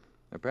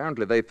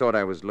 Apparently, they thought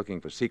I was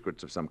looking for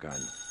secrets of some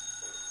kind.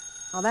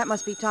 Oh, that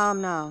must be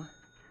Tom now.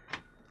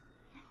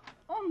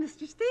 Oh,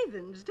 Mr.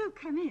 Stevens, do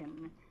come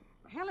in.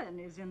 Helen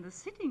is in the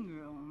sitting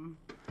room.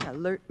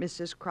 Alert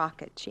Mrs.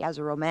 Crockett. She has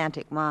a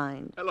romantic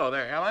mind. Hello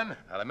there, Helen.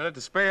 Had a minute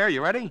to spare.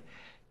 You ready?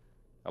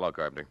 Hello,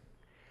 Carpenter.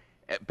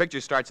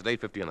 Picture starts at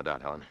 8:50 on the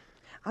dot, Helen.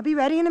 I'll be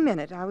ready in a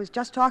minute. I was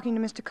just talking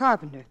to Mr.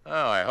 Carpenter.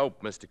 Oh, I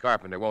hope Mr.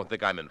 Carpenter won't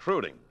think I'm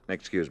intruding.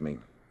 Excuse me.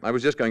 I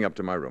was just going up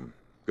to my room.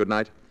 Good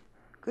night.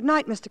 Good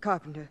night, Mr.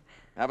 Carpenter.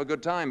 Have a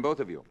good time, both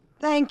of you.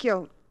 Thank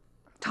you.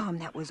 Tom,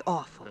 that was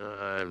awful.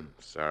 I'm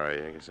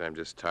sorry. I guess I'm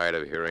just tired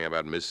of hearing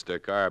about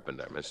Mr.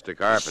 Carpenter. Mr.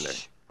 Carpenter.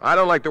 Shh. I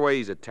don't like the way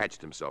he's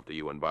attached himself to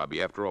you and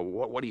Bobby. After all,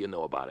 what do you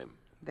know about him?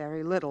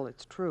 Very little,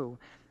 it's true.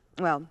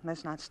 Well,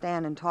 let's not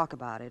stand and talk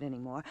about it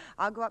anymore.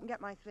 I'll go up and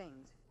get my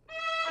things.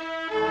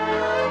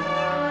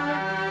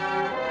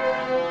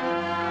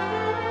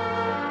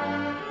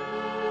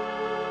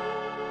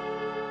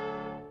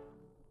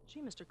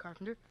 Gee, Mr.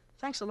 Carpenter,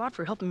 thanks a lot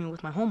for helping me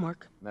with my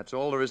homework. That's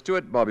all there is to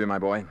it, Bobby, my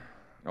boy.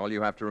 All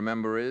you have to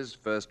remember is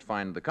first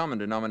find the common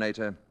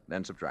denominator,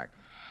 then subtract.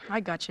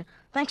 I got you.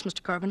 Thanks,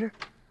 Mr. Carpenter.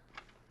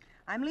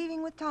 I'm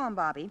leaving with Tom,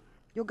 Bobby.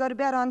 You'll go to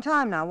bed on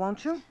time now,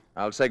 won't you?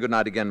 I'll say good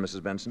night again,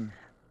 Mrs. Benson.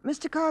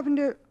 Mr.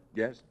 Carpenter...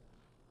 Yes?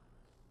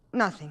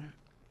 Nothing.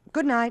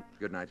 Good night.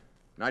 Good night.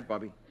 Night,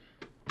 Bobby.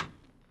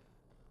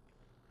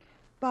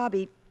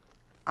 Bobby,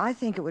 I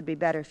think it would be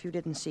better if you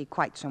didn't see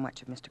quite so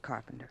much of Mr.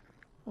 Carpenter.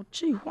 Well,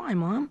 gee, why,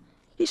 Mom?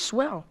 He's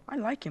swell. I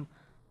like him.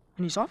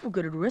 And he's awful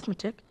good at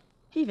arithmetic.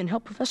 He even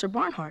helped Professor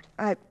Barnhart.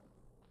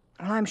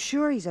 I'm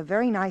sure he's a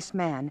very nice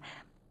man.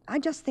 I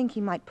just think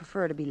he might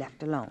prefer to be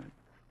left alone.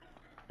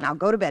 Now,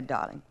 go to bed,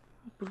 darling.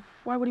 But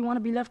why would he want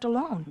to be left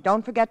alone?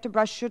 Don't forget to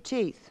brush your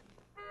teeth.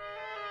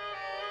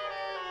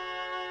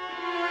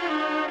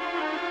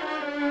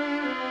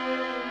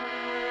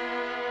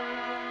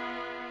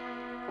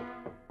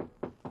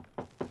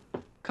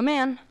 Come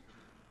in.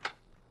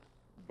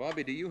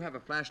 Bobby, do you have a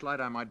flashlight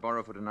I might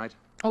borrow for tonight?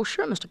 Oh,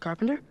 sure, Mr.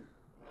 Carpenter.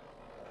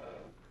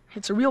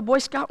 It's a real Boy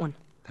Scout one.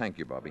 Thank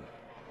you, Bobby.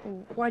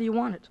 Why do you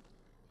want it?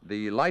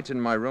 The light in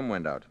my room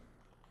went out.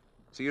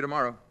 See you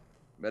tomorrow.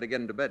 Better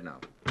get into bed now.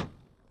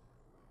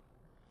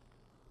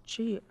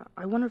 Gee,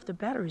 I wonder if the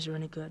batteries are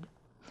any good.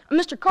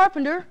 Mr.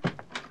 Carpenter!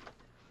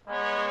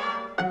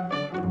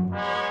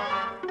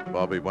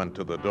 Bobby went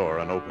to the door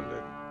and opened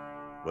it.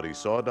 What he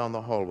saw down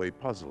the hallway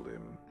puzzled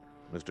him.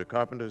 Mr.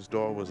 Carpenter's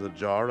door was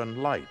ajar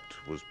and light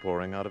was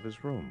pouring out of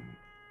his room.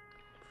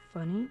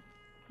 Funny.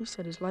 He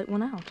said his light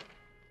went out.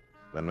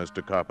 Then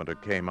Mr. Carpenter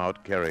came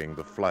out carrying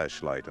the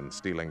flashlight and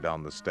stealing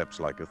down the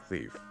steps like a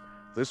thief.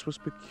 This was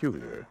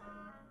peculiar,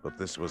 but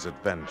this was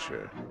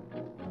adventure.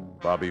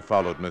 Bobby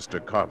followed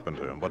Mr.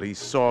 Carpenter, and what he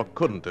saw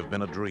couldn't have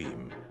been a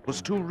dream. It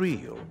was too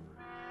real.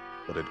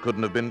 But it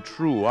couldn't have been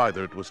true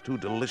either. It was too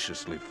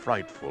deliciously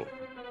frightful.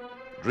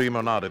 Dream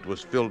or not, it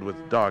was filled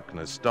with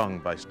darkness, stung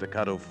by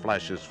staccato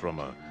flashes from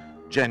a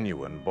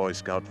genuine Boy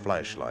Scout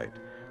flashlight.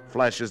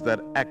 Flashes that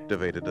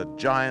activated a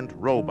giant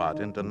robot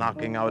into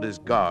knocking out his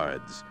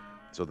guards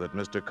so that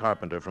Mr.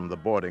 Carpenter from the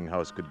boarding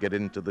house could get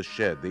into the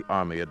shed the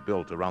Army had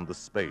built around the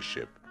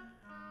spaceship.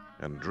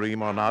 And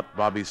dream or not,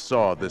 Bobby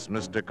saw this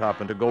Mr.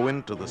 Carpenter go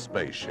into the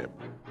spaceship.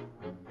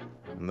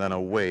 And then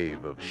a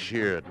wave of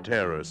sheer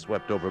terror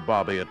swept over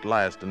Bobby at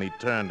last, and he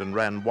turned and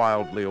ran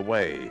wildly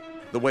away,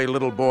 the way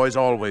little boys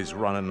always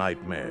run in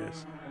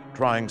nightmares,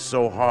 trying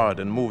so hard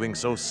and moving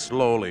so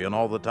slowly and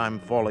all the time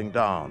falling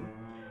down.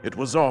 It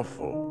was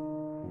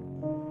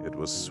awful. It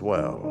was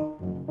swell.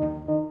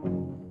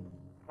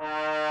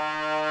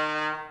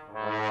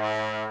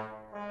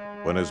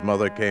 When his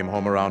mother came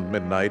home around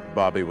midnight,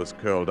 Bobby was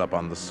curled up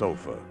on the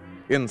sofa.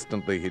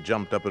 Instantly, he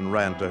jumped up and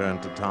ran to her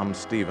and to Tom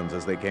Stevens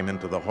as they came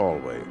into the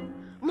hallway.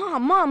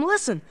 Mom,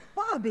 listen.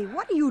 Bobby,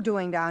 what are you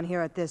doing down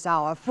here at this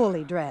hour,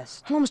 fully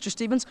dressed? Hello, Mr.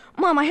 Stevens.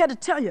 Mom, I had to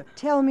tell you.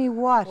 Tell me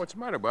what? What's the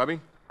matter, Bobby?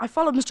 I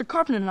followed Mr.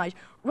 Carpenter tonight,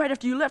 right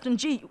after you left, and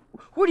gee,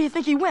 where do you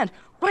think he went?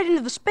 Right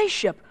into the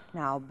spaceship.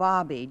 Now,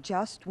 Bobby,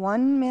 just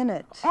 1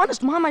 minute.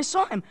 Honest, Mom, I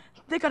saw him.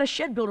 They got a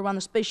shed built around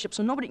the spaceship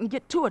so nobody can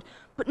get to it.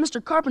 But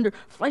Mr. Carpenter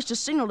flashed a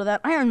signal to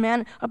that Iron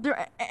Man up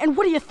there, and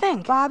what do you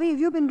think? Bobby, have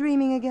you been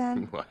dreaming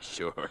again? Why,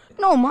 sure.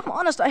 No, Mom,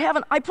 honest, I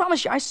haven't. I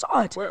promise you, I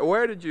saw it.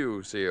 Where did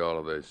you see all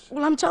of this?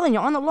 Well, I'm telling you,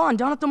 on the lawn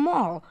down at the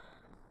mall.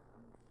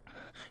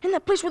 In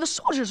that place where the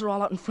soldiers are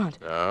all out in front.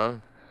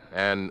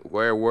 And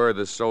where were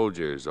the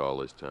soldiers all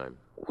this time?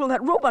 Well,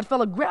 that robot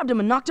fella grabbed him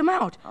and knocked him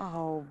out.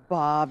 Oh,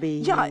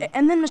 Bobby. Yeah,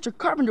 and then Mr.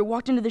 Carpenter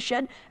walked into the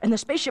shed, and the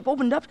spaceship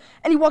opened up,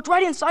 and he walked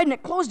right inside, and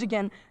it closed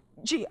again.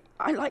 Gee,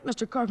 I like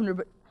Mr. Carpenter,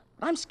 but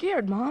I'm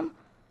scared, Mom.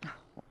 Oh,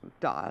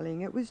 darling,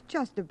 it was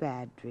just a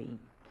bad dream.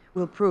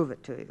 We'll prove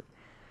it to you.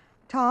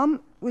 Tom,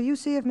 will you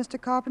see if Mr.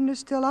 Carpenter's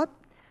still up?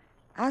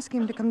 Ask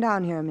him to come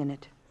down here a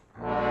minute.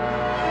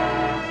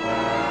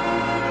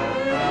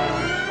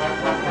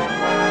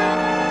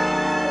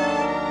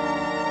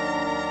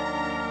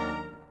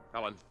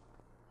 Helen.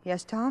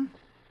 Yes, Tom?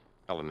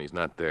 Helen, he's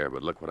not there,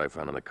 but look what I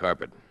found on the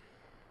carpet.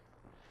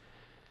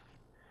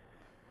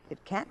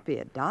 It can't be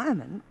a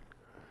diamond,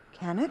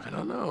 can it? I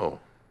don't know.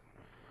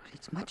 But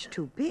it's much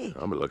too big.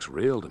 Oh, but it looks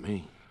real to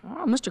me.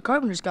 Oh, Mr.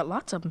 Carpenter's got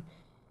lots of them.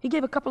 He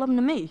gave a couple of them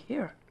to me.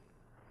 Here.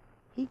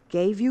 He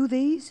gave you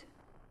these?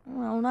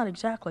 Well, not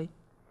exactly.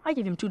 I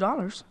gave him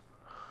 $2.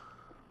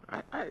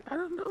 I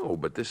don't know,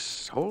 but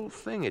this whole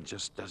thing, it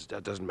just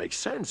doesn't make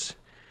sense.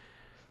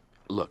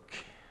 Look,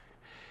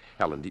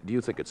 Helen, do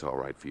you think it's all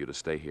right for you to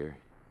stay here?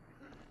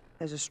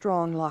 There's a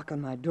strong lock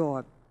on my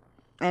door.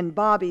 And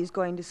Bobby's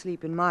going to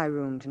sleep in my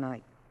room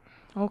tonight.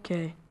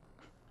 Okay.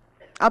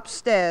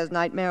 Upstairs,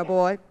 nightmare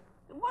boy.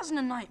 It wasn't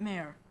a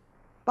nightmare.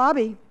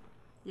 Bobby.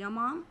 Yeah,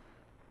 Mom?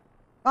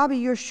 Bobby,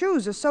 your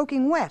shoes are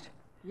soaking wet.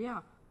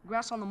 Yeah,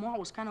 grass on the mall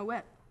was kind of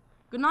wet.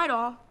 Good night,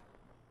 all.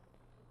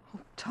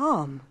 Oh,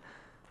 Tom.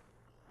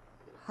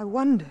 I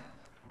wonder.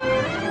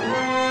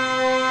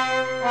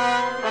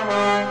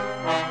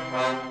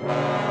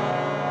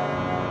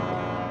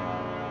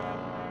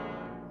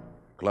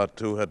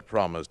 Klaatu had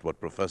promised what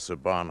Professor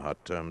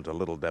Barnhart termed a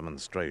little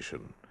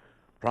demonstration.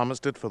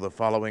 Promised it for the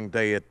following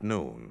day at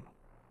noon.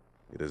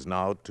 It is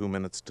now 2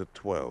 minutes to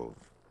 12.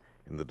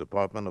 In the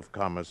Department of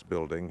Commerce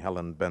building,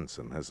 Helen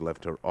Benson has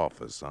left her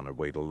office on her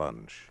way to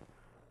lunch.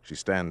 She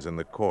stands in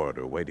the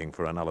corridor waiting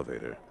for an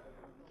elevator.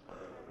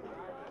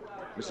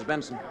 Mrs.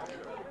 Benson.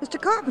 Mr.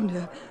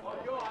 Carpenter,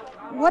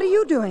 what are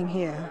you doing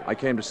here? I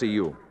came to see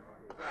you.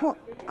 Well,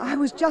 I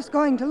was just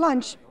going to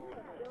lunch.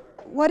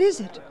 What is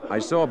it? I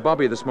saw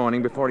Bobby this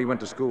morning before he went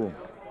to school.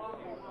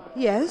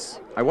 Yes?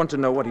 I want to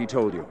know what he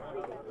told you.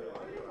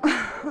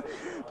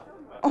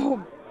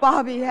 Oh,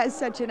 Bobby has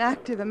such an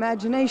active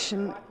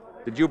imagination.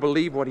 Did you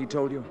believe what he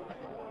told you?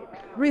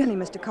 Really,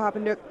 Mr.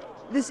 Carpenter,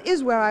 this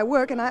is where I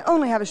work, and I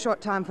only have a short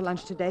time for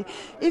lunch today.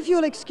 If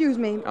you'll excuse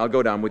me... I'll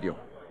go down with you.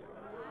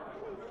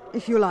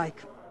 If you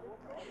like.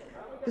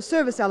 The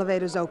service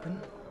elevator's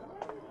open.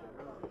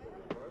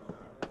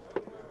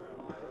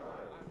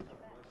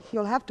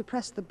 You'll have to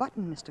press the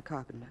button, Mr.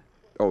 Carpenter.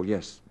 Oh,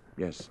 yes,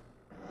 yes.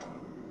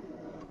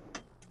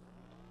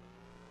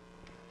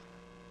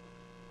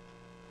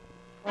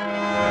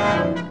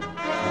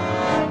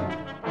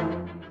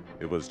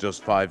 It was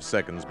just 5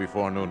 seconds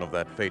before noon of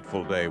that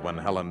fateful day when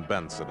Helen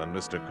Benson and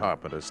Mr.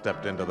 Carpenter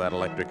stepped into that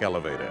electric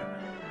elevator.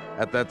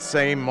 At that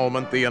same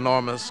moment, the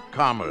enormous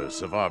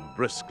commerce of our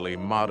briskly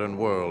modern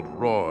world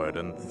roared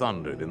and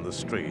thundered in the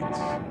streets.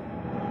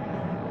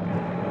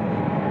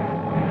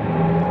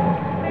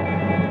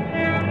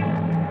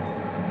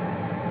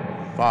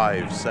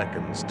 "5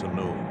 seconds to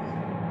noon.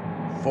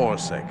 4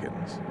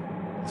 seconds.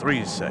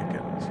 3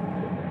 seconds.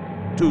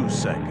 2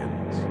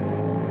 seconds.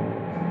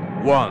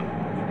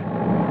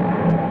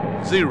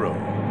 1. 0.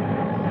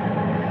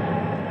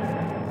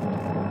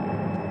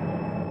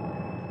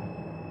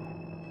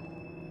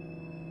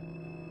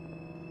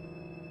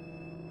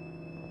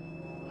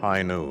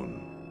 High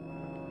noon.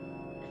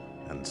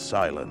 And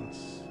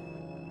silence.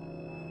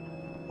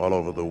 All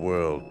over the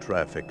world,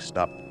 traffic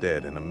stopped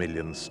dead in a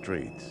million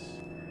streets.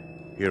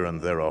 Here and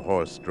there, a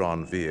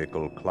horse-drawn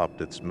vehicle clopped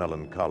its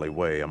melancholy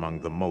way among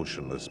the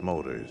motionless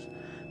motors.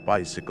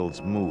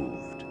 Bicycles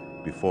moved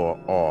before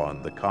awe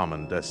and the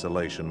common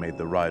desolation made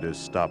the riders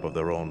stop of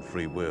their own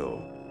free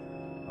will.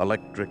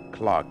 Electric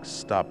clocks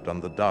stopped on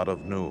the dot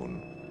of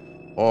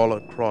noon. All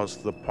across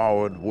the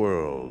powered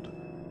world,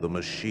 the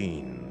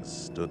machines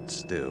stood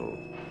still.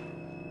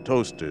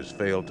 Toasters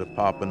failed to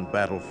pop and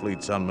battle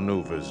fleets on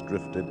maneuvers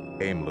drifted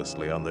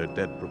aimlessly on their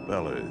dead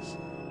propellers.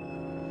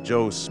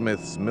 Joe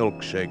Smith's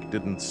milkshake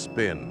didn't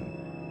spin,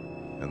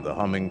 and the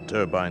humming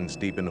turbines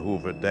deep in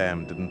Hoover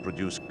Dam didn't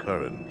produce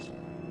current.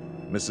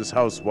 Mrs.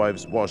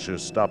 Housewife's washer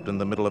stopped in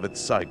the middle of its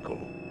cycle,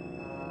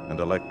 and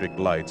electric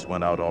lights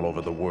went out all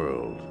over the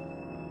world.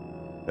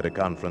 At a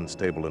conference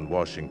table in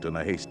Washington,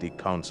 a hasty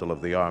council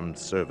of the armed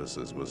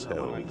services was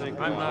held.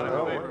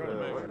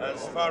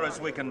 As far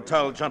as we can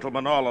tell,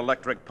 gentlemen, all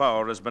electric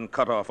power has been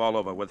cut off all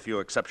over, with few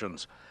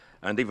exceptions.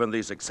 And even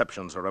these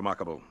exceptions are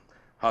remarkable.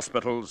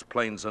 Hospitals,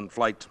 planes in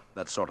flight,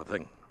 that sort of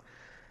thing.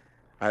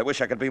 I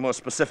wish I could be more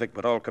specific,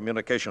 but all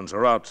communications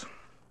are out.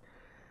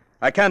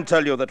 I can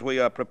tell you that we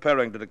are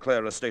preparing to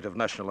declare a state of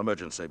national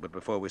emergency, but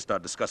before we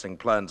start discussing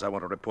plans, I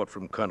want a report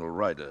from Colonel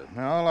Ryder.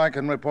 All I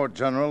can report,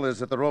 General, is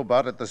that the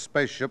robot at the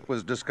spaceship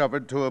was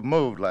discovered to have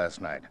moved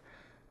last night.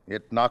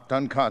 It knocked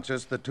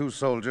unconscious the 2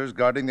 soldiers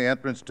guarding the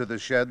entrance to the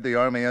shed the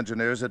Army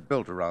engineers had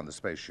built around the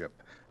spaceship,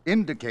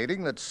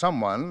 indicating that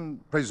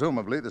someone,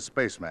 presumably the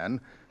spaceman,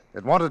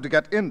 had wanted to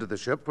get into the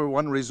ship for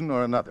one reason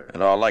or another.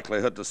 In all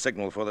likelihood to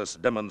signal for this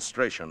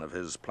demonstration of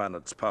his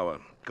planet's power.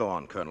 Go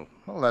on, Colonel.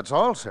 Well, that's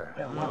all, sir.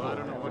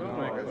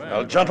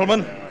 Well,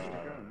 gentlemen,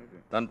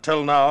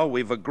 until now,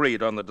 we've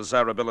agreed on the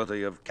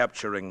desirability of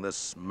capturing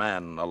this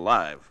man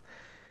alive.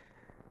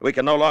 We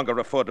can no longer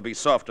afford to be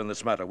soft in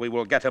this matter. We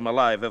will get him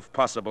alive if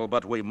possible,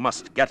 but we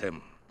must get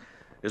him.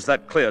 Is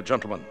that clear,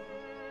 gentlemen?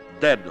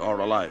 Dead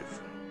or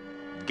alive,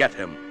 get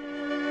him.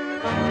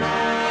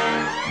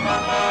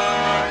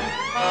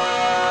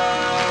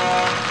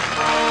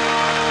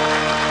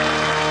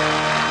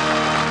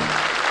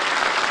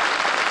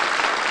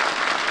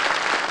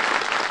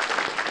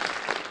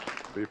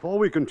 Before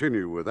we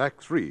continue with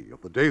Act 3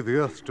 of The Day the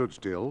Earth Stood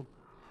Still,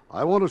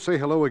 I want to say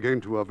hello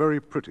again to a very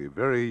pretty,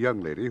 very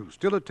young lady who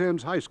still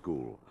attends high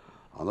school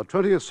on the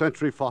 20th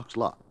Century Fox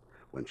lot,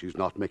 when she's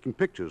not making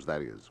pictures,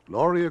 that is,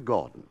 Gloria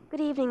Gordon.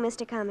 Good evening,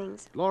 Mr.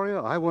 Cummings.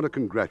 Gloria, I want to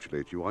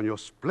congratulate you on your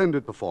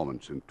splendid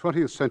performance in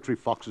 20th Century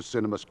Fox's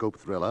CinemaScope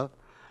thriller,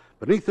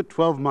 Beneath the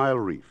 12-Mile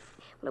Reef.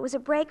 Well, it was a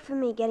break for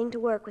me getting to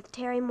work with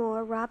Terry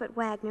Moore, Robert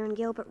Wagner, and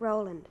Gilbert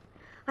Rowland.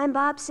 I'm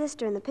Bob's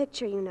sister in the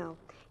picture, you know.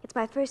 It's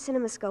my first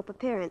CinemaScope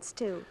appearance,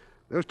 too.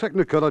 Those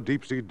Technicolor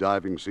deep-sea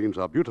diving scenes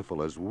are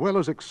beautiful as well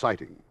as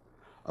exciting.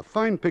 A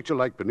fine picture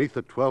like Beneath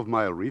the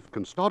 12-Mile Reef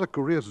can start a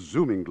career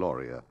zooming,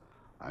 Gloria.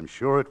 I'm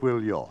sure it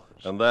will yours.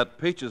 And that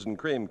peaches and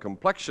cream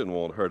complexion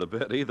won't hurt a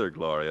bit either,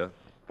 Gloria.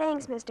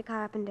 Thanks, Mr.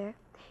 Carpenter.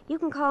 You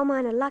can call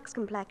mine a Lux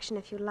complexion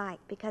if you like,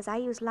 because I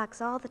use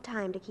Lux all the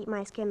time to keep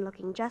my skin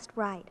looking just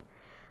right.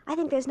 I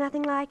think there's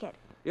nothing like it.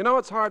 You know,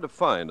 it's hard to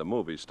find a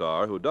movie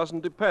star who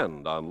doesn't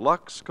depend on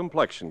Lux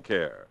complexion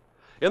care.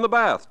 In the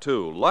bath,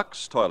 too,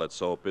 Lux toilet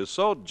soap is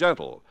so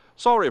gentle,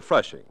 so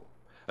refreshing.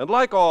 And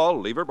like all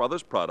Lever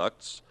Brothers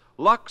products,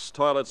 Lux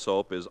toilet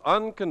soap is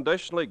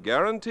unconditionally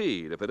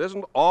guaranteed. If it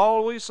isn't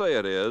all we say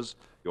it is,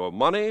 your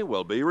money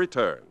will be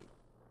returned.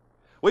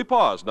 We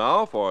pause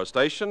now for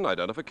station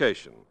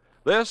identification.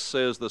 This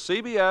is the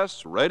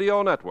CBS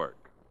Radio Network.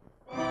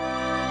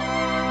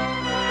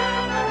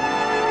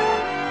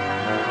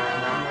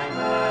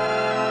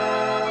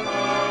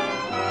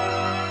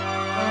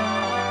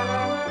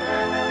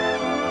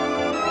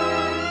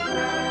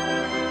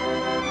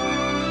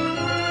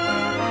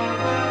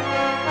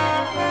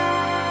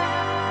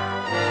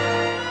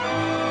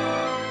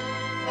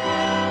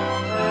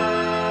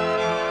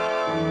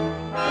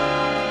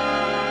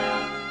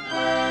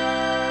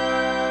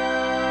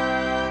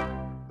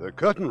 The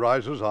curtain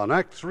rises on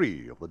Act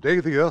 3 of The Day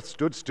the Earth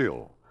Stood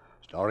Still,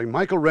 starring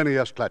Michael Rennie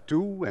as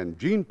Klaatu and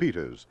Jean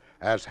Peters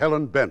as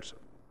Helen Benson.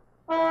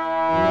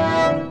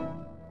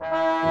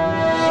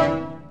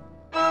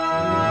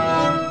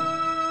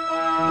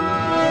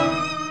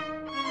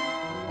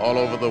 All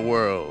over the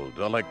world,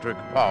 electric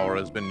power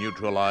has been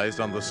neutralized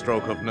on the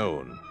stroke of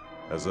noon,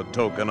 as a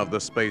token of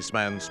the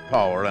spaceman's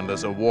power and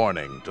as a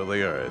warning to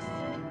the Earth.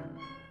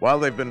 While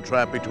they've been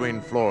trapped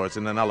between floors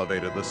in an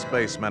elevator, the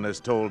spaceman has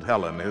told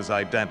Helen his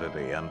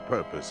identity and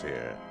purpose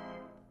here.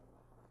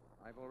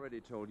 I've already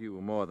told you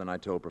more than I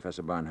told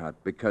Professor Barnhart,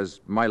 because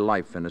my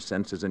life, in a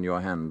sense, is in your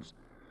hands.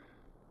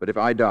 But if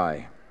I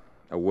die,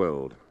 a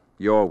world,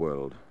 your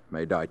world,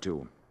 may die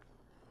too.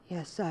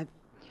 Yes, I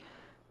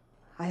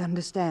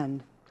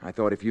understand. I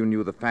thought if you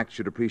knew the facts,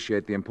 you'd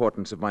appreciate the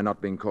importance of my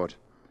not being caught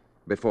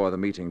before the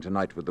meeting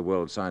tonight with the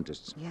world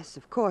scientists. Yes,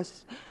 of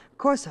course. Of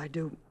course I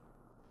do.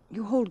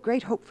 You hold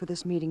great hope for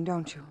this meeting,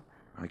 don't you?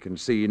 I can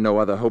see no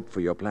other hope for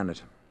your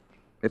planet.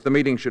 If the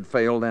meeting should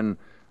fail, then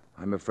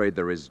I'm afraid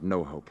there is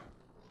no hope.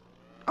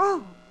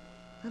 Oh,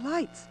 the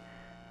lights.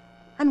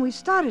 And we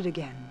started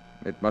again.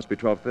 It must be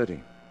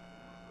 12:30.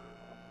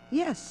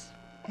 Yes,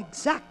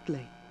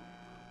 exactly.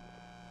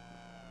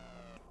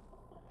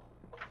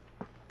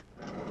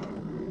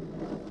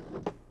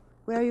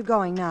 Where are you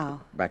going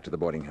now? Back to the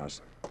boarding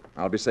house.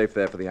 I'll be safe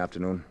there for the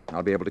afternoon.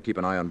 I'll be able to keep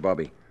an eye on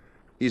Bobby.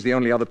 He's the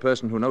only other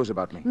person who knows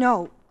about me.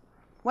 No.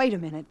 Wait a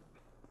minute.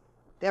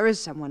 There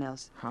is someone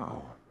else.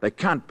 How? They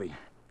can't be.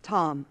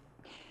 Tom.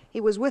 He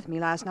was with me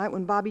last night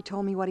when Bobby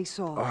told me what he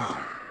saw.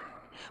 Oh.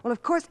 Well,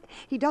 of course,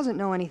 he doesn't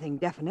know anything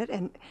definite,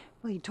 and,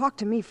 well, he talked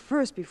to me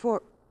first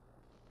before...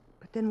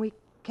 But then we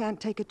can't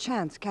take a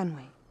chance, can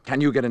we?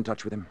 Can you get in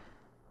touch with him?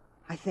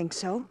 I think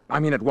so. I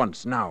mean at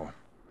once, now.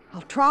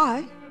 I'll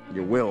try.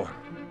 You will.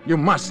 You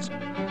must.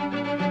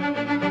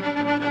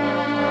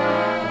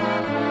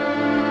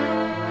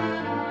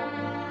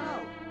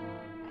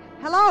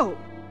 Hello?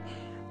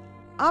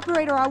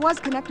 Operator, I was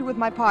connected with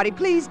my party.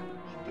 Please.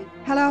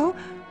 Hello?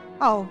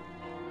 Oh,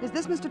 is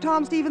this Mr.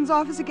 Tom Stevens'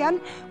 office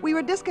again? We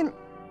were Well,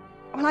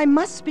 I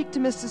must speak to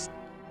Mr.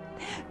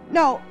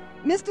 No,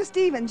 Mr.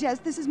 Stevens. Yes,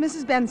 this is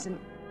Mrs. Benson.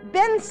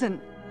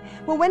 Benson!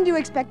 Well, when do you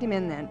expect him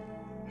in, then?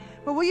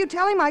 Well, will you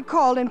tell him I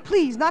called, and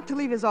please not to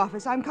leave his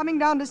office. I'm coming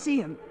down to see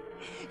him.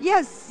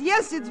 Yes,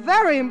 it's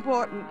very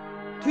important.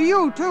 To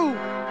you, too.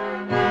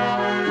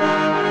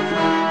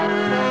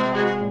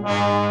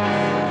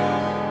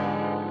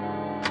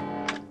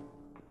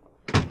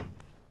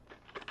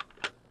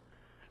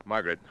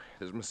 Margaret,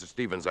 this is Mr.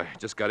 Stevens. I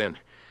just got in.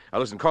 Now,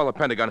 listen, call the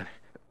Pentagon.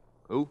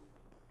 Who?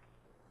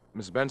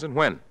 Mrs. Benson?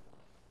 When?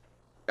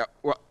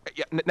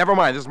 Never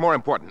mind. This is more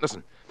important.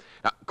 Listen,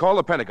 call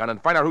the Pentagon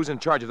and find out who's in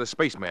charge of the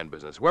spaceman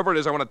business. Whoever it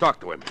is, I want to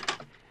talk to him.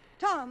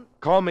 Tom.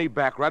 Call me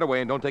back right away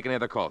and don't take any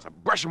other calls.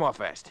 Brush them off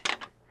fast.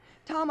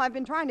 Tom, I've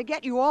been trying to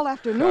get you all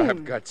afternoon.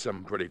 I've got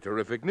some pretty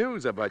terrific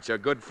news about your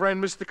good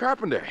friend, Mr.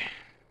 Carpenter.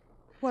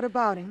 What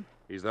about him?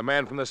 He's the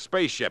man from the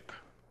spaceship.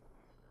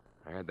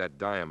 I had that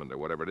diamond, or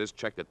whatever it is,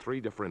 checked at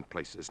 3 different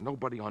places.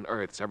 Nobody on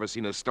Earth's ever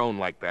seen a stone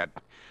like that.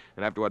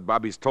 And after what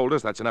Bobby's told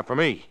us, that's enough for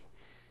me.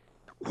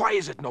 Why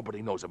is it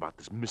nobody knows about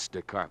this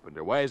Mr.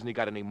 Carpenter? Why hasn't he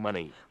got any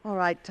money? All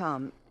right,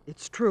 Tom.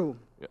 It's true.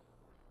 Yeah.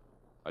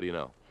 How do you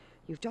know?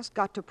 You've just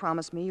got to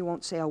promise me you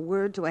won't say a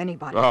word to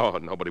anybody. Oh,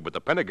 nobody but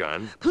the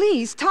Pentagon.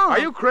 Please, Tom. Are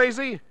you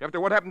crazy?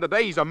 After what happened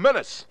today, he's a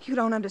menace. You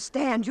don't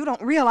understand. You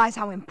don't realize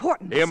how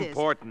important this is.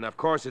 Important. Of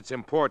course it's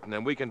important,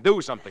 and we can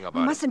do something about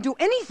it. You mustn't do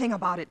anything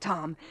about it,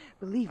 Tom.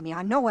 Believe me,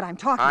 I know what I'm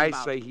talking about.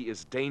 I say he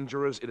is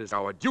dangerous. It is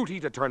our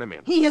duty to turn him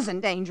in. He isn't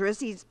dangerous.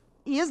 He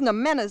isn't a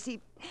menace.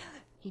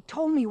 He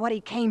told me what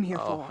he came here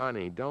for. Oh,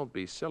 honey, don't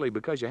be silly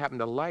because you happen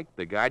to like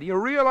the guy. Do you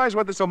realize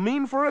what this will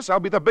mean for us? I'll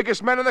be the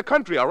biggest man in the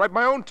country. I'll write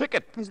my own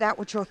ticket. Is that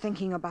what you're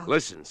thinking about?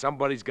 Listen,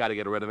 somebody's got to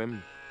get rid of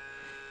him.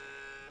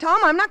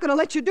 Tom, I'm not going to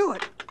let you do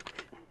it.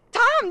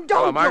 Tom, don't.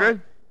 Hello, Margaret.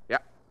 Yeah.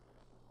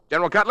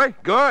 General Cutler?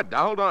 Good.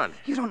 Now, hold on.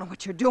 You don't know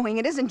what you're doing.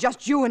 It isn't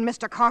just you and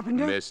Mr.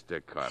 Carpenter.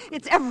 Mr. Carpenter.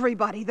 It's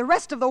everybody. The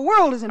rest of the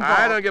world is involved.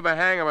 I don't give a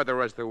hang about the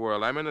rest of the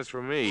world. I'm in this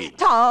for me.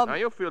 Tom. Now,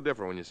 you'll feel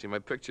different when you see my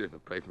picture in the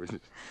papers.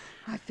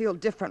 I feel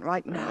different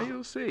right now. Now,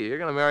 you'll see. You're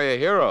going to marry a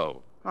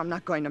hero. I'm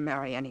not going to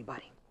marry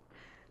anybody.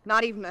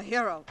 Not even a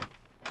hero.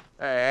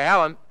 Hey,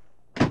 Helen.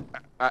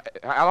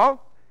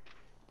 Hello?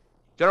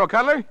 General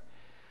Cutler?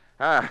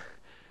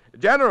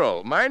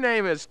 General, my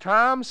name is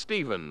Tom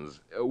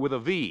Stevens, with a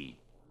V.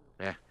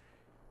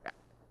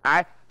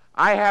 I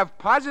have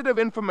positive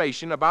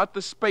information about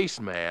the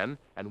spaceman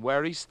and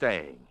where he's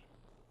staying.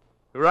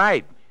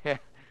 Right.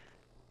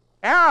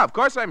 Yeah, of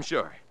course I'm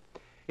sure.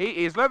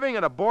 He is living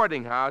in a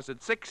boarding house at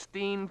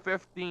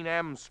 1615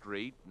 M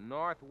Street,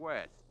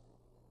 Northwest.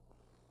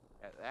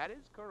 That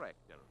is correct,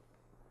 General.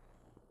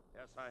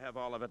 Yes, I have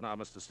all of it now,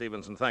 Mr.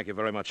 Stevenson. Thank you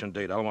very much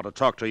indeed. I want to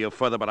talk to you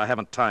further, but I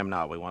haven't time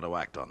now. We want to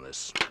act on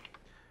this.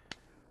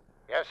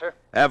 Yes, sir?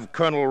 Have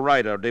Colonel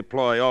Ryder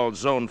deploy all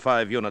Zone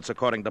 5 units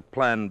according to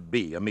Plan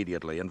B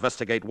immediately.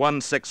 Investigate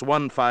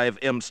 1615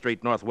 M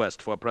Street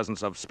Northwest for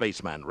presence of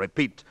spaceman.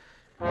 Repeat.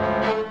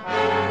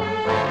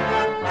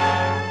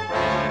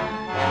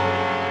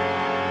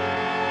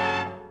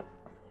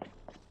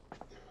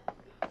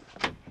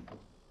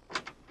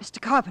 Mr.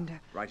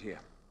 Carpenter. Right here.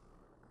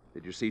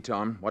 Did you see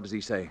Tom? What does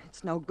he say?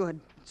 It's no good.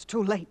 It's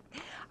too late.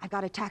 I've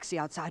got a taxi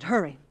outside.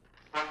 Hurry.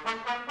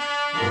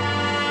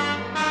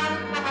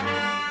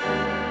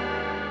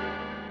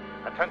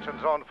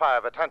 Attention, Zone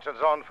 5. Attention,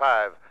 Zone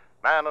 5.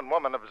 Man and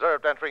woman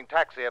observed entering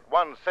taxi at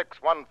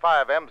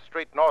 1615 M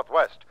Street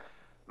Northwest.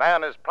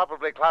 Man is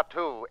probably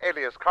Klaatu,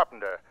 alias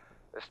Carpenter.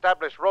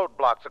 Establish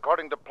roadblocks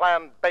according to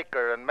plan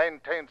Baker and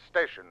maintain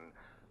station.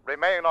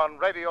 Remain on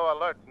radio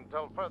alert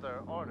until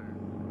further order.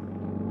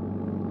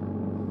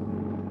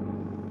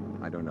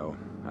 I don't know.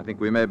 I think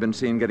we may have been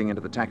seen getting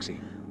into the taxi.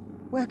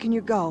 Where can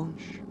you go?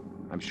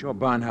 I'm sure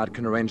Barnhart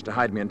can arrange to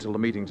hide me until the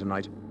meeting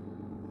tonight.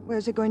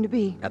 Where's it going to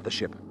be? At the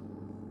ship.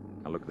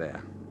 Now look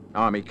there.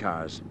 Army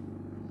cars.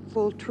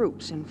 Full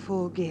troops in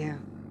full gear.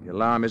 The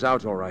alarm is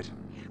out all right.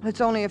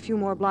 It's only a few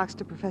more blocks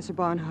to Professor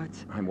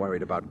Barnhart's. I'm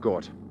worried about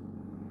Gort.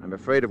 I'm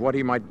afraid of what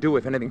he might do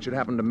if anything should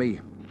happen to me.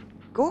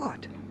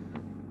 Gort?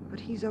 But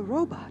he's a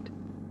robot.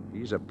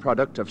 He's a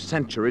product of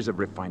centuries of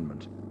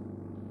refinement.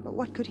 But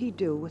what could he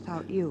do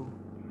without you?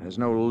 There's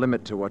no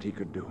limit to what he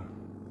could do.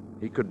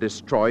 He could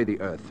destroy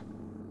the Earth.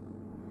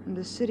 And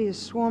the city is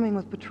swarming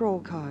with patrol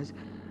cars,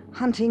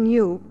 hunting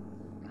you.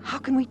 How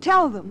can we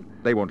tell them?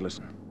 They won't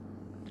listen.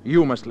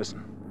 You must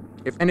listen.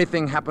 If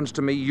anything happens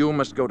to me, you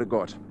must go to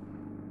Gort.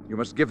 You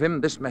must give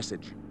him this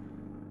message.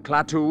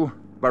 Klaatu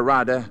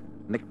Barada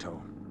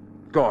Nikto.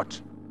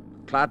 Gort.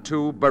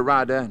 Klaatu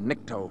Barada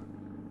Nikto.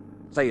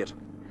 Say it.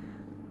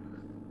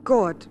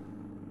 Gort.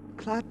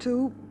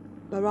 Klaatu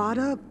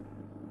Barada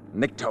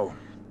Nikto.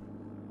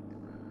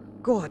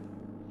 Gort.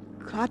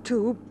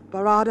 Klaatu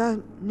Barada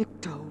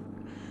Nikto.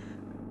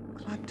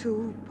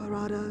 Klaatu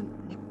Barada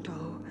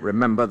Nikto.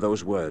 Remember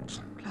those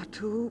words.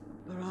 Klaatu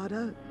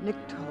Barada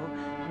Nikto.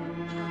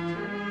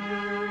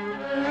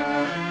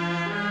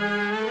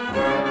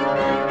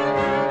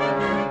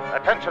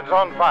 Attention,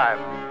 Zone 5.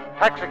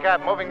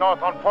 Taxicab moving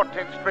north on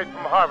 14th Street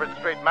from Harvard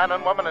Street. Man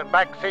and woman in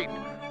back seat.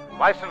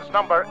 License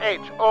number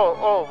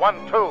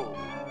H0012.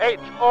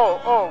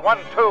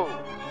 H0012.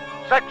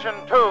 Section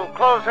 2,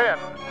 close in.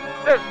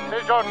 This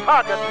is your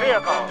target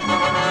vehicle.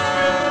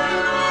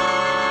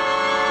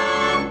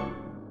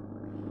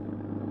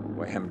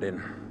 We're hemmed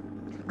in.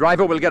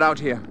 Driver will get out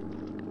here.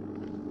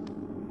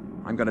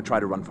 I'm going to try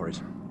to run for it.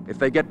 If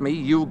they get me,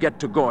 you get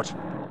to Gort.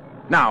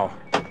 Now.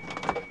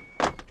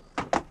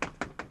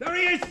 There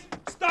he is!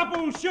 Stop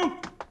or we'll shoot!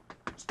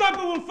 Stop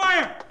or we'll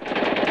fire!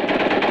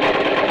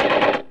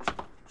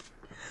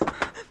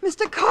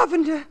 Mr.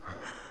 Carpenter!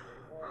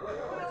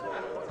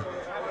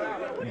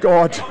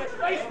 Gort!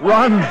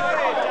 Run!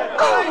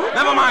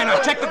 Never mind,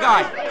 I'll check the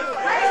guy.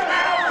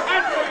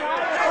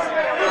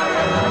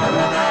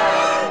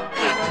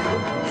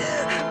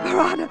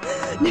 Barada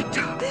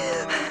Nikto.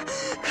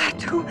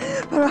 Klaatu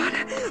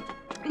Barada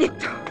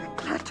Nikto.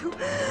 Klaatu.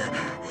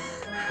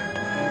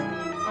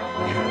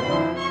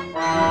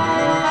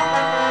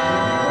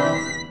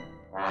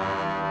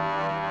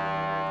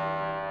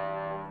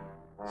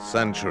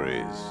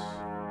 Centuries,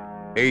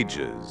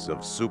 ages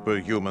of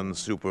superhuman,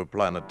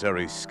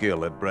 superplanetary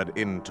skill had bred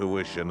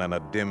intuition and a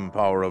dim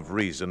power of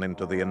reason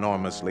into the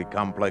enormously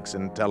complex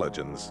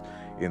intelligence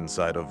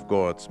inside of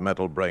Gort's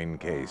metal brain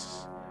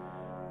case.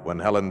 When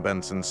Helen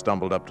Benson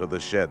stumbled up to the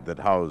shed that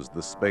housed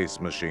the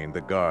space machine,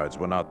 the guards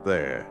were not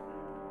there.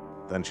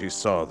 Then she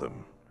saw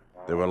them.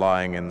 They were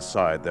lying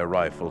inside, their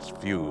rifles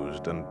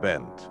fused and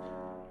bent.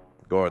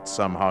 Gort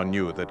somehow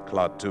knew that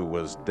Klaatu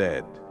was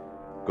dead.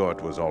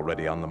 Gort was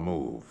already on the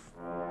move.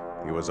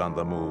 He was on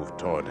the move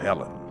toward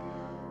Helen.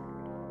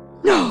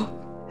 No!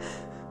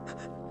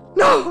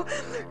 No!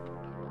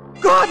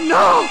 God,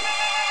 no!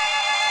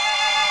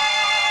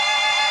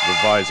 The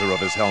visor of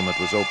his helmet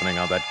was opening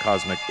on that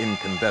cosmic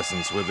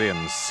incandescence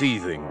within,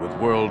 seething with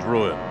world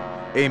ruin,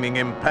 aiming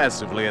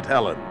impassively at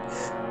Helen.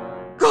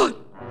 God!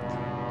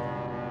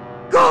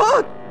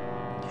 God!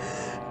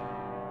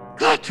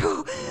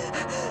 Klaatu!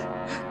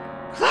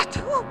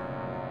 Klaatu!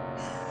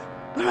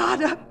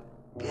 Barada!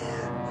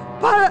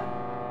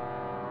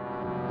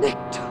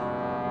 Nikto!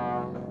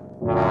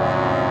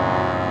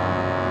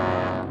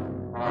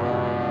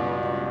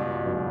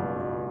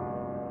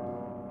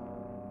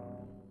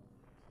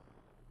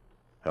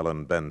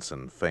 Helen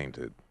Benson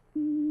fainted.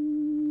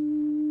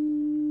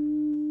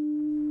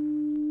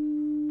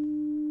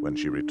 When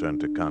she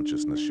returned to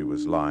consciousness, she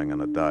was lying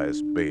on a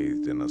dais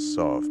bathed in a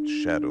soft,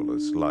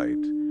 shadowless light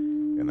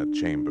in a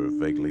chamber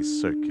vaguely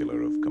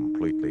circular of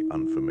completely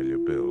unfamiliar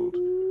build.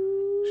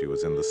 She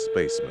was in the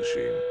space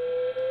machine.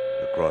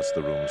 Across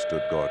the room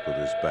stood Gort with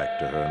his back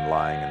to her, and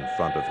lying in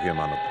front of him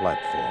on a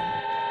platform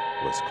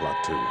was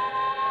Klaatu.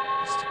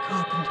 Mr.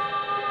 Carpenter.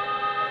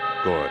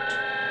 Gort,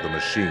 the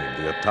machine,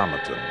 the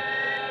automaton,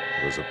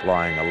 was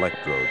applying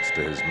electrodes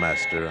to his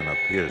master, and a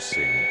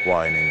piercing,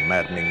 whining,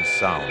 maddening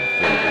sound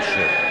filled the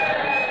ship.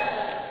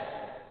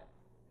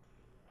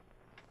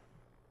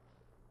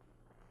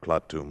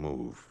 Klaatu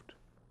moved.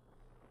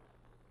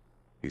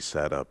 He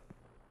sat up.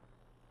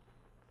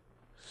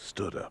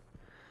 Stood up.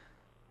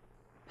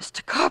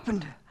 Mr.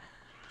 Carpenter.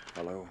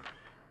 Hello.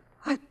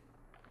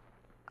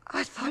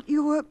 I thought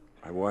you were...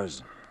 I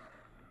was.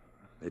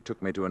 They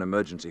took me to an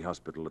emergency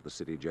hospital at the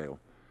city jail.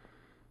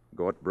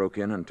 Gort broke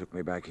in and took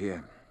me back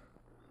here.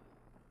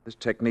 This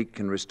technique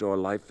can restore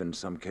life in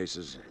some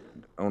cases,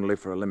 only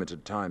for a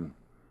limited time.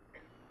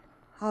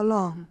 How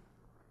long?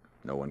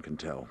 No one can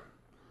tell.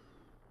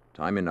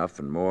 Time enough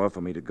and more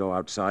for me to go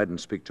outside and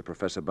speak to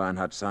Professor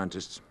Barnhart's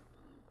scientists.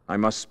 I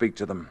must speak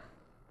to them.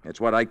 It's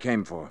what I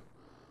came for.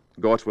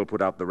 Gort will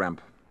put out the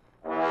ramp.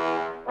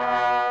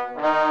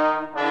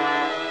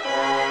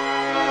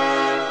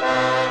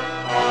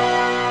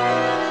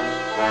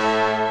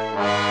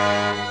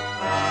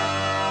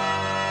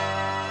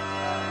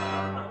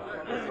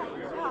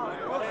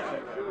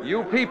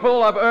 You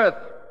people of Earth,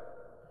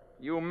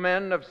 you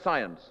men of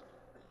science,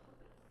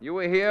 you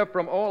are here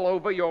from all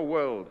over your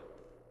world,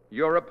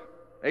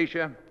 Europe,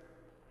 Asia,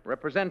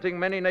 representing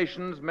many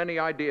nations, many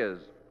ideas.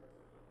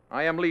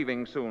 I am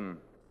leaving soon.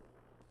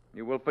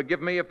 You will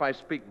forgive me if I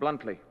speak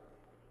bluntly.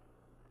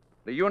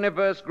 The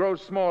universe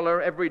grows smaller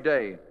every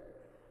day.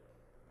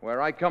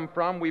 Where I come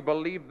from, we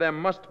believe there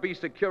must be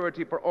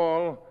security for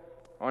all,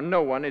 or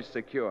no one is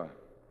secure.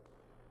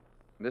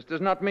 This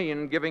does not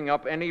mean giving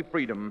up any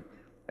freedom,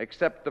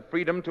 except the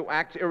freedom to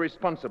act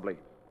irresponsibly.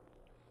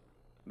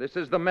 This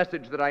is the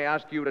message that I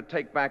ask you to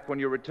take back when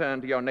you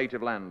return to your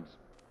native lands.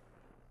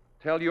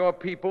 Tell your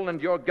people and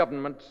your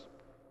governments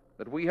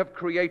that we have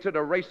created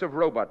a race of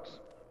robots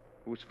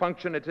whose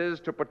function it is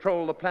to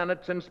patrol the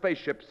planets in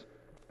spaceships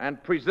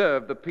and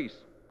preserve the peace.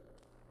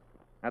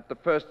 At the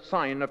first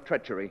sign of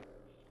treachery,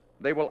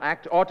 they will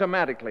act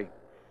automatically.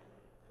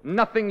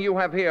 Nothing you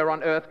have here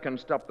on Earth can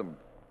stop them.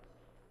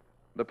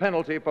 The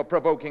penalty for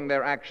provoking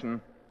their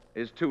action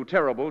is too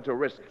terrible to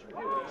risk.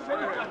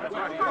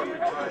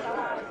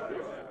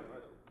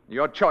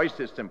 Your choice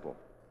is simple.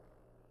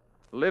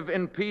 Live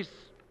in peace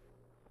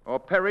or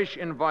perish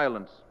in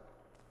violence.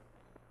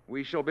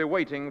 We shall be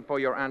waiting for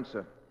your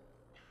answer.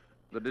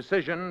 The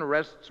decision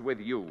rests with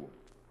you.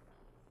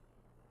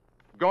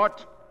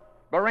 Gort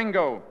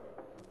Baringo.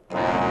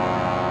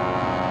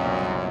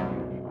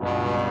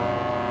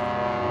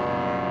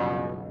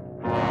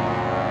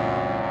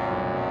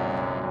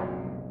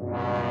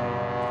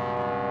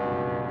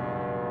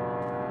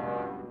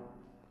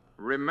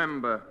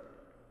 Remember.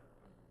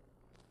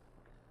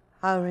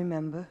 I'll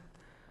remember,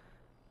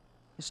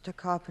 Mr.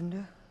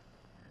 Carpenter.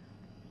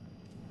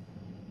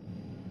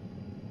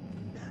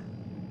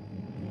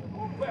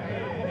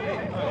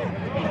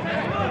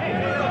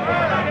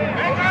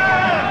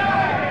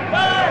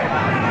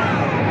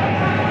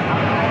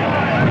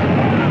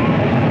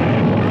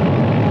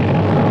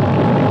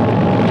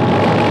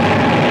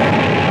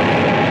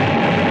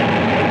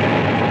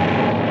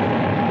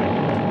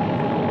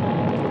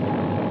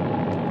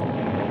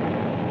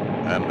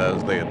 And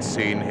as they had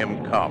seen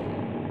him come,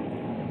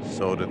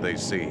 so did they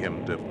see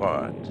him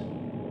depart.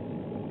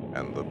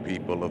 And the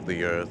people of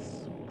the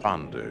earth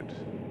pondered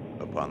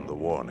upon the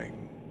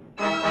warning.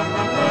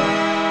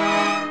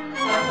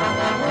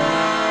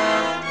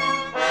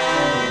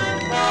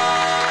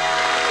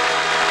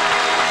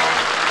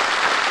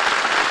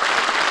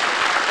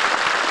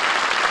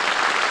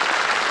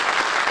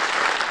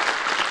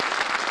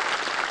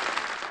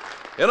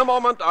 In a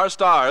moment, our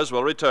stars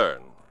will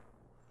return.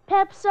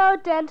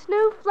 Pepsodent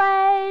new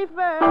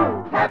flavor.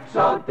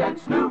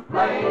 Pepsodent's new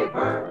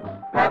flavor.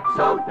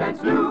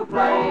 Pepsodent's new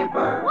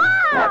flavor.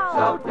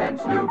 Wow!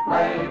 Pepsodent's new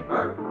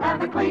flavor.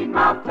 And the clean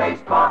mouth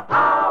taste for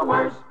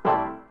hours.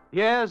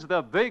 Yes,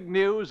 the big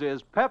news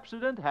is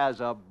Pepsodent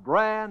has a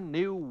brand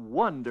new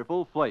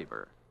wonderful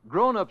flavor.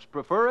 Grown-ups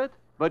prefer it,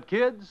 but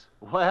kids,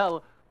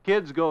 well,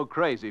 kids go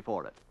crazy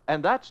for it.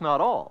 And that's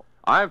not all.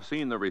 I've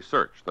seen the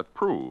research that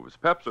proves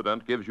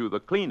Pepsodent gives you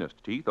the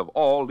cleanest teeth of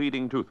all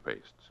leading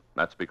toothpastes.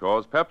 That's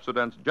because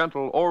Pepsodent's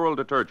gentle oral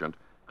detergent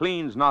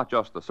cleans not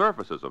just the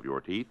surfaces of your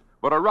teeth,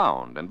 but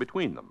around and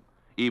between them,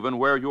 even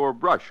where your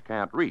brush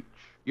can't reach.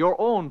 Your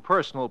own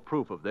personal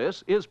proof of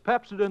this is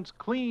Pepsodent's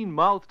clean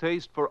mouth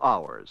taste for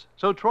hours.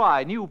 So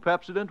try new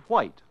Pepsodent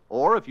White.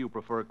 Or if you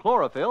prefer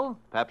chlorophyll,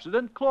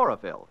 Pepsodent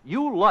Chlorophyll.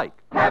 You like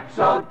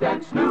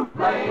Pepsodent's new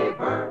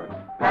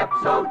flavor.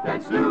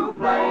 Pepsodent's new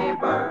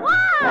flavor.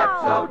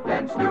 Wow!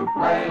 Pepsodent's new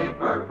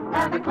flavor.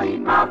 And the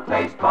clean mouth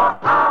taste for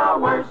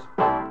hours.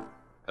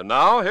 And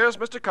now, here's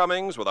Mr.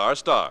 Cummings with our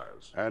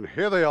stars. And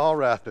here they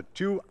are after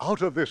two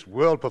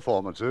out-of-this-world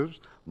performances,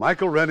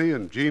 Michael Rennie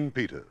and Gene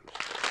Peters.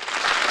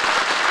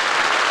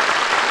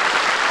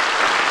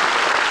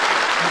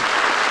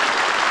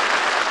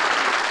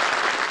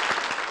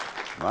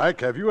 Mike,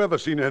 have you ever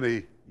seen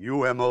any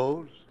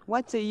UMOs?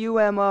 What's a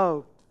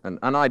UMO? An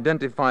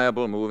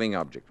unidentifiable moving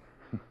object.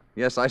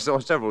 Yes, I saw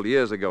several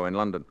years ago in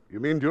London. You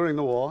mean during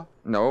the war?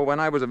 No, when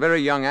I was a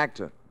very young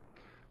actor.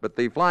 But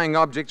the flying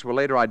objects were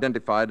later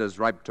identified as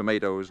ripe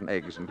tomatoes and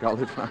eggs and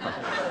cauliflower.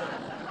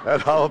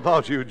 And how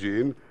about you,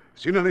 Gene?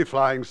 Seen any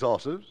flying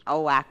saucers?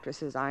 Oh,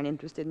 actresses aren't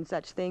interested in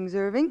such things,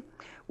 Irving.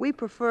 We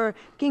prefer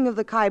King of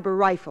the Khyber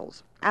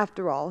rifles.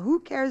 After all, who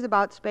cares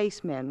about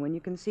spacemen when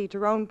you can see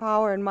Tyrone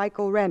Power and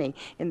Michael Rennie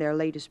in their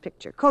latest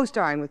picture,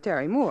 co-starring with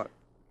Terry Moore?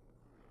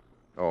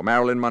 Oh,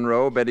 Marilyn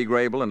Monroe, Betty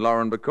Grable, and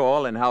Lauren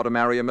Bacall in How to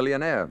Marry a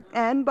Millionaire.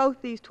 And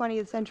both these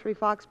 20th Century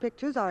Fox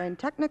pictures are in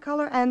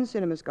Technicolor and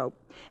CinemaScope.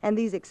 And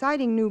these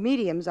exciting new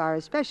mediums are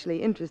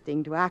especially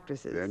interesting to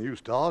actresses. Their new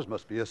stars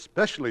must be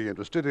especially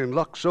interested in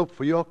Lux soap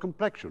for your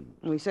complexion.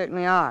 We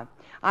certainly are.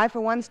 I,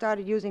 for one,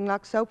 started using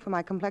Lux soap for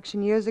my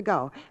complexion years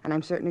ago, and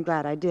I'm certainly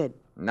glad I did.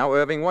 Now,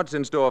 Irving, what's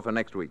in store for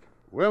next week?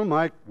 Well,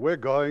 Mike, we're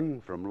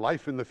going from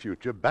life in the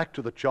future back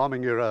to the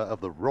charming era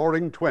of the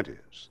Roaring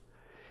 '20s.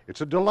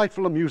 It's a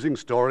delightful, amusing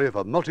story of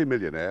a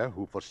multimillionaire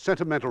who, for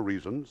sentimental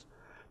reasons,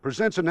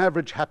 presents an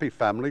average happy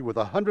family with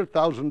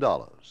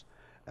 $100,000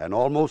 and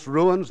almost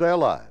ruins their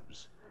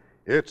lives.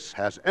 It's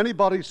Has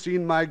Anybody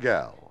Seen My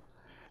Gal?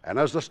 And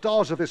as the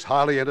stars of this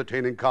highly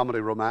entertaining comedy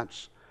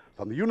romance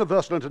from the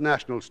Universal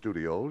International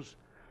Studios,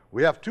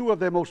 we have two of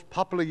their most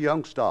popular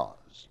young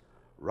stars,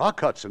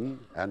 Rock Hudson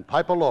and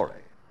Piper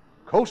Laurie,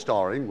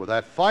 co-starring with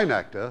that fine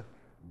actor,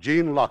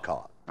 Gene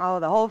Lockhart. Oh,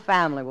 the whole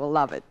family will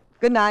love it.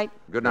 Good night.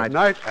 Good night. Good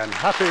night, and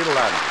happy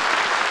landing.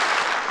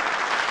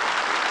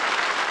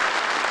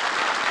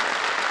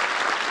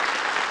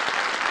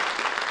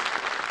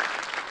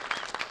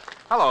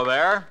 Hello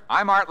there.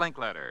 I'm Art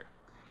Linkletter.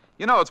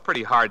 You know, it's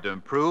pretty hard to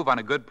improve on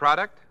a good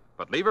product,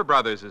 but Lever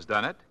Brothers has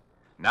done it.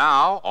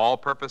 Now,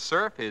 all-purpose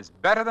surf is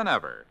better than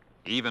ever,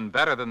 even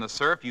better than the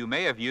surf you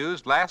may have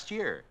used last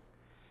year.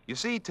 You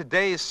see,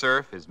 today's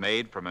surf is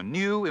made from a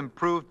new,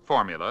 improved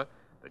formula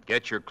that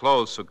gets your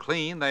clothes so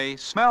clean they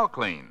smell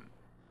clean.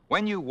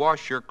 When you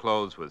wash your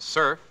clothes with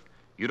surf,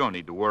 you don't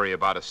need to worry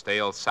about a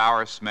stale,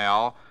 sour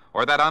smell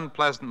or that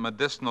unpleasant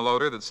medicinal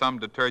odor that some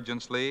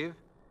detergents leave,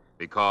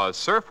 because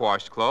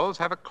surf-washed clothes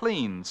have a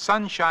clean,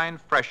 sunshine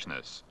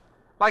freshness,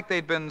 like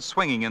they'd been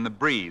swinging in the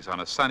breeze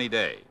on a sunny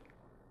day.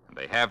 And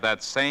they have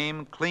that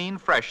same clean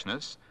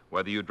freshness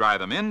whether you dry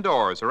them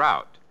indoors or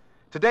out.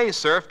 Today's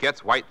surf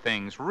gets white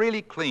things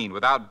really clean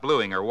without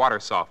bluing or water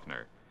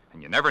softener,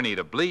 and you never need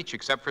a bleach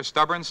except for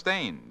stubborn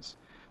stains.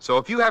 So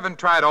if you haven't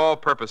tried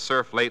all-purpose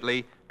surf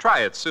lately,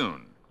 try it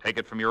soon. Take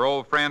it from your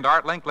old friend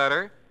Art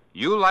Linkletter.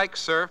 You like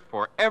surf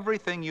for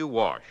everything you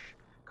wash,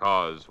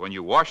 'cause when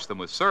you wash them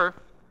with surf,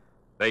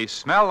 they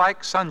smell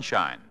like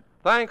sunshine.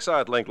 Thanks,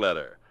 Art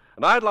Linkletter.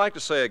 And I'd like to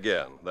say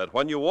again that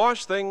when you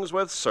wash things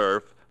with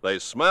surf, they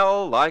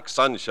smell like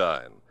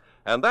sunshine.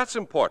 And that's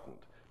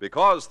important,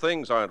 because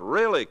things aren't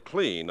really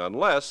clean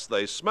unless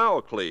they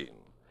smell clean.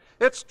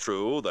 It's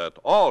true that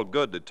all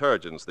good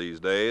detergents these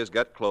days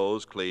get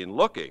clothes clean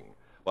looking,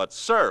 but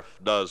surf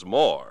does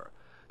more.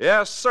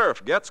 Yes,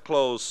 surf gets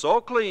clothes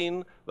so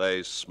clean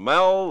they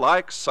smell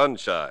like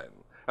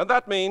sunshine. And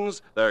that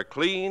means they're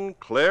clean,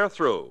 clear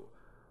through.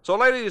 So,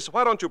 ladies,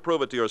 why don't you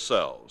prove it to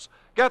yourselves?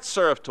 Get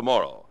surf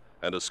tomorrow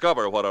and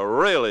discover what a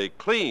really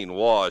clean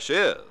wash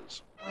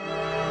is.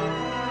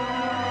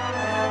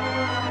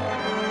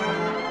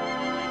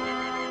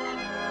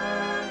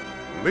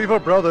 Lever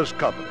Brothers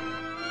Company,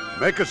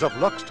 makers of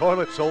Lux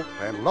Toilet Soap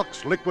and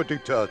Lux Liquid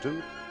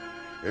Detergent,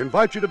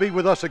 invite you to be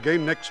with us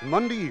again next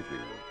Monday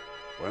evening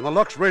when the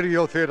Lux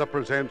Radio Theater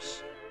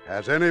presents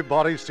Has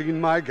Anybody Seen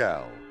My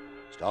Gal?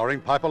 Starring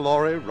Piper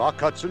Laurie,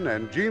 Rock Hudson,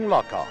 and Gene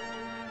Lockhart.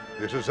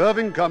 This is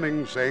Irving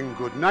Cummings saying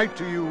good night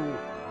to you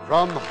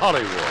from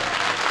Hollywood.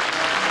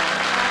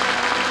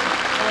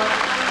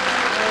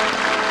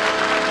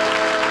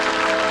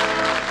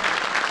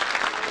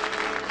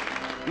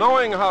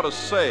 Knowing how to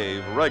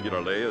save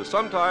regularly is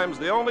sometimes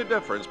the only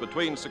difference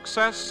between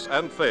success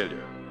and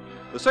failure.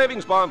 The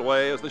savings bond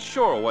way is the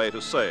sure way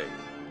to save.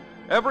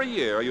 Every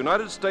year,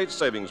 United States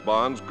savings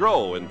bonds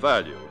grow in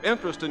value.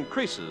 Interest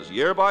increases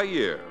year by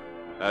year.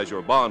 As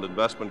your bond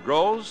investment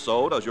grows,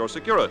 so does your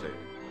security.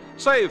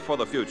 Save for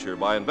the future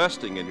by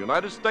investing in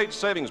United States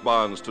savings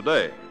bonds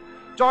today.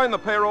 Join the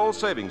payroll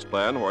savings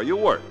plan where you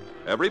work.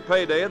 Every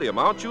payday, the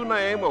amount you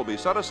name will be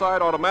set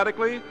aside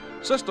automatically,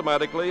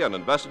 systematically, and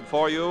invested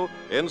for you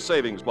in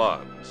savings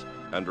bonds.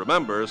 And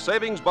remember,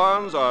 savings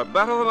bonds are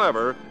better than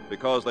ever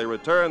because they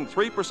return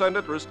 3%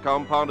 interest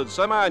compounded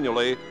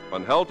semi-annually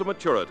when held to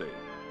maturity.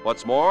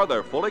 What's more,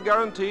 they're fully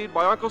guaranteed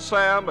by Uncle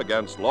Sam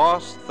against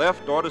loss,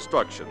 theft, or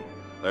destruction.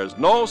 There's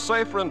no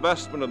safer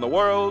investment in the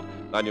world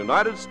than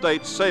United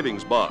States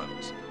savings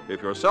bonds.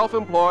 If you're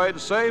self-employed,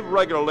 save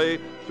regularly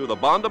through the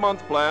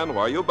bond-a-month plan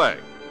where you bank.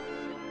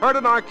 Heard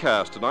in our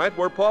cast tonight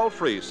were Paul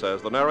Freese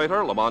as the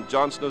narrator, Lamont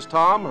Johnson as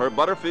Tom, Herb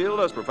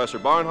Butterfield as Professor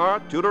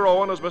Barnhart, Tudor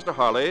Owen as Mr.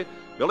 Harley,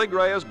 Billy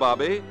Gray as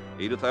Bobby,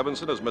 Edith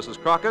Evanson as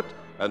Mrs. Crockett,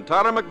 and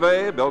Tyler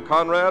McVey, Bill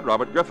Conrad,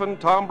 Robert Griffin,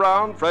 Tom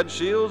Brown, Fred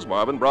Shields,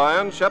 Marvin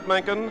Bryan, Shep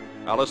Menken,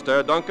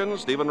 Alastair Duncan,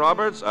 Stephen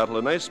Roberts,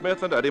 Ottola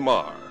Nesmith, and Eddie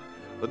Marr.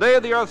 The Day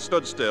the Earth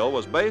Stood Still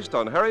was based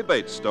on Harry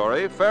Bates'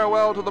 story,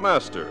 Farewell to the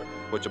Master,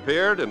 which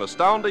appeared in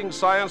Astounding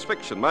Science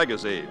Fiction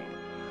magazine.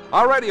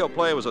 Our radio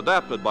play was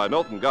adapted by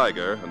Milton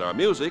Geiger, and our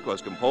music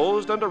was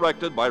composed and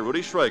directed by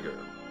Rudy Schrager.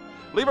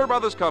 Lever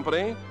Brothers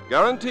Company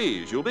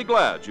guarantees you'll be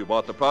glad you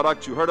bought the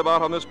products you heard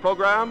about on this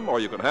program, or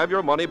you can have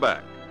your money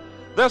back.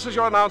 This is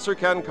your announcer,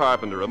 Ken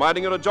Carpenter,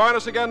 reminding you to join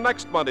us again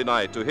next Monday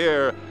night to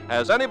hear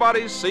Has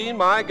Anybody Seen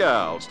My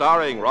Gal?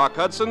 Starring Rock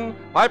Hudson,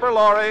 Piper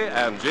Laurie,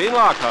 and Gene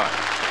Lockhart.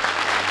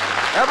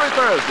 Every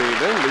Thursday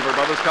evening, Lever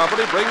Brothers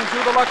Company brings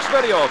you the Lux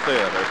Video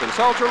Theater.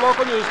 Consult your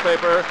local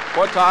newspaper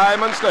for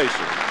time and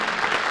station.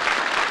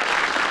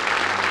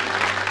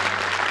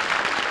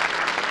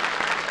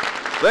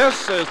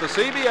 This is the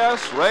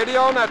CBS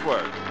Radio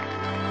Network.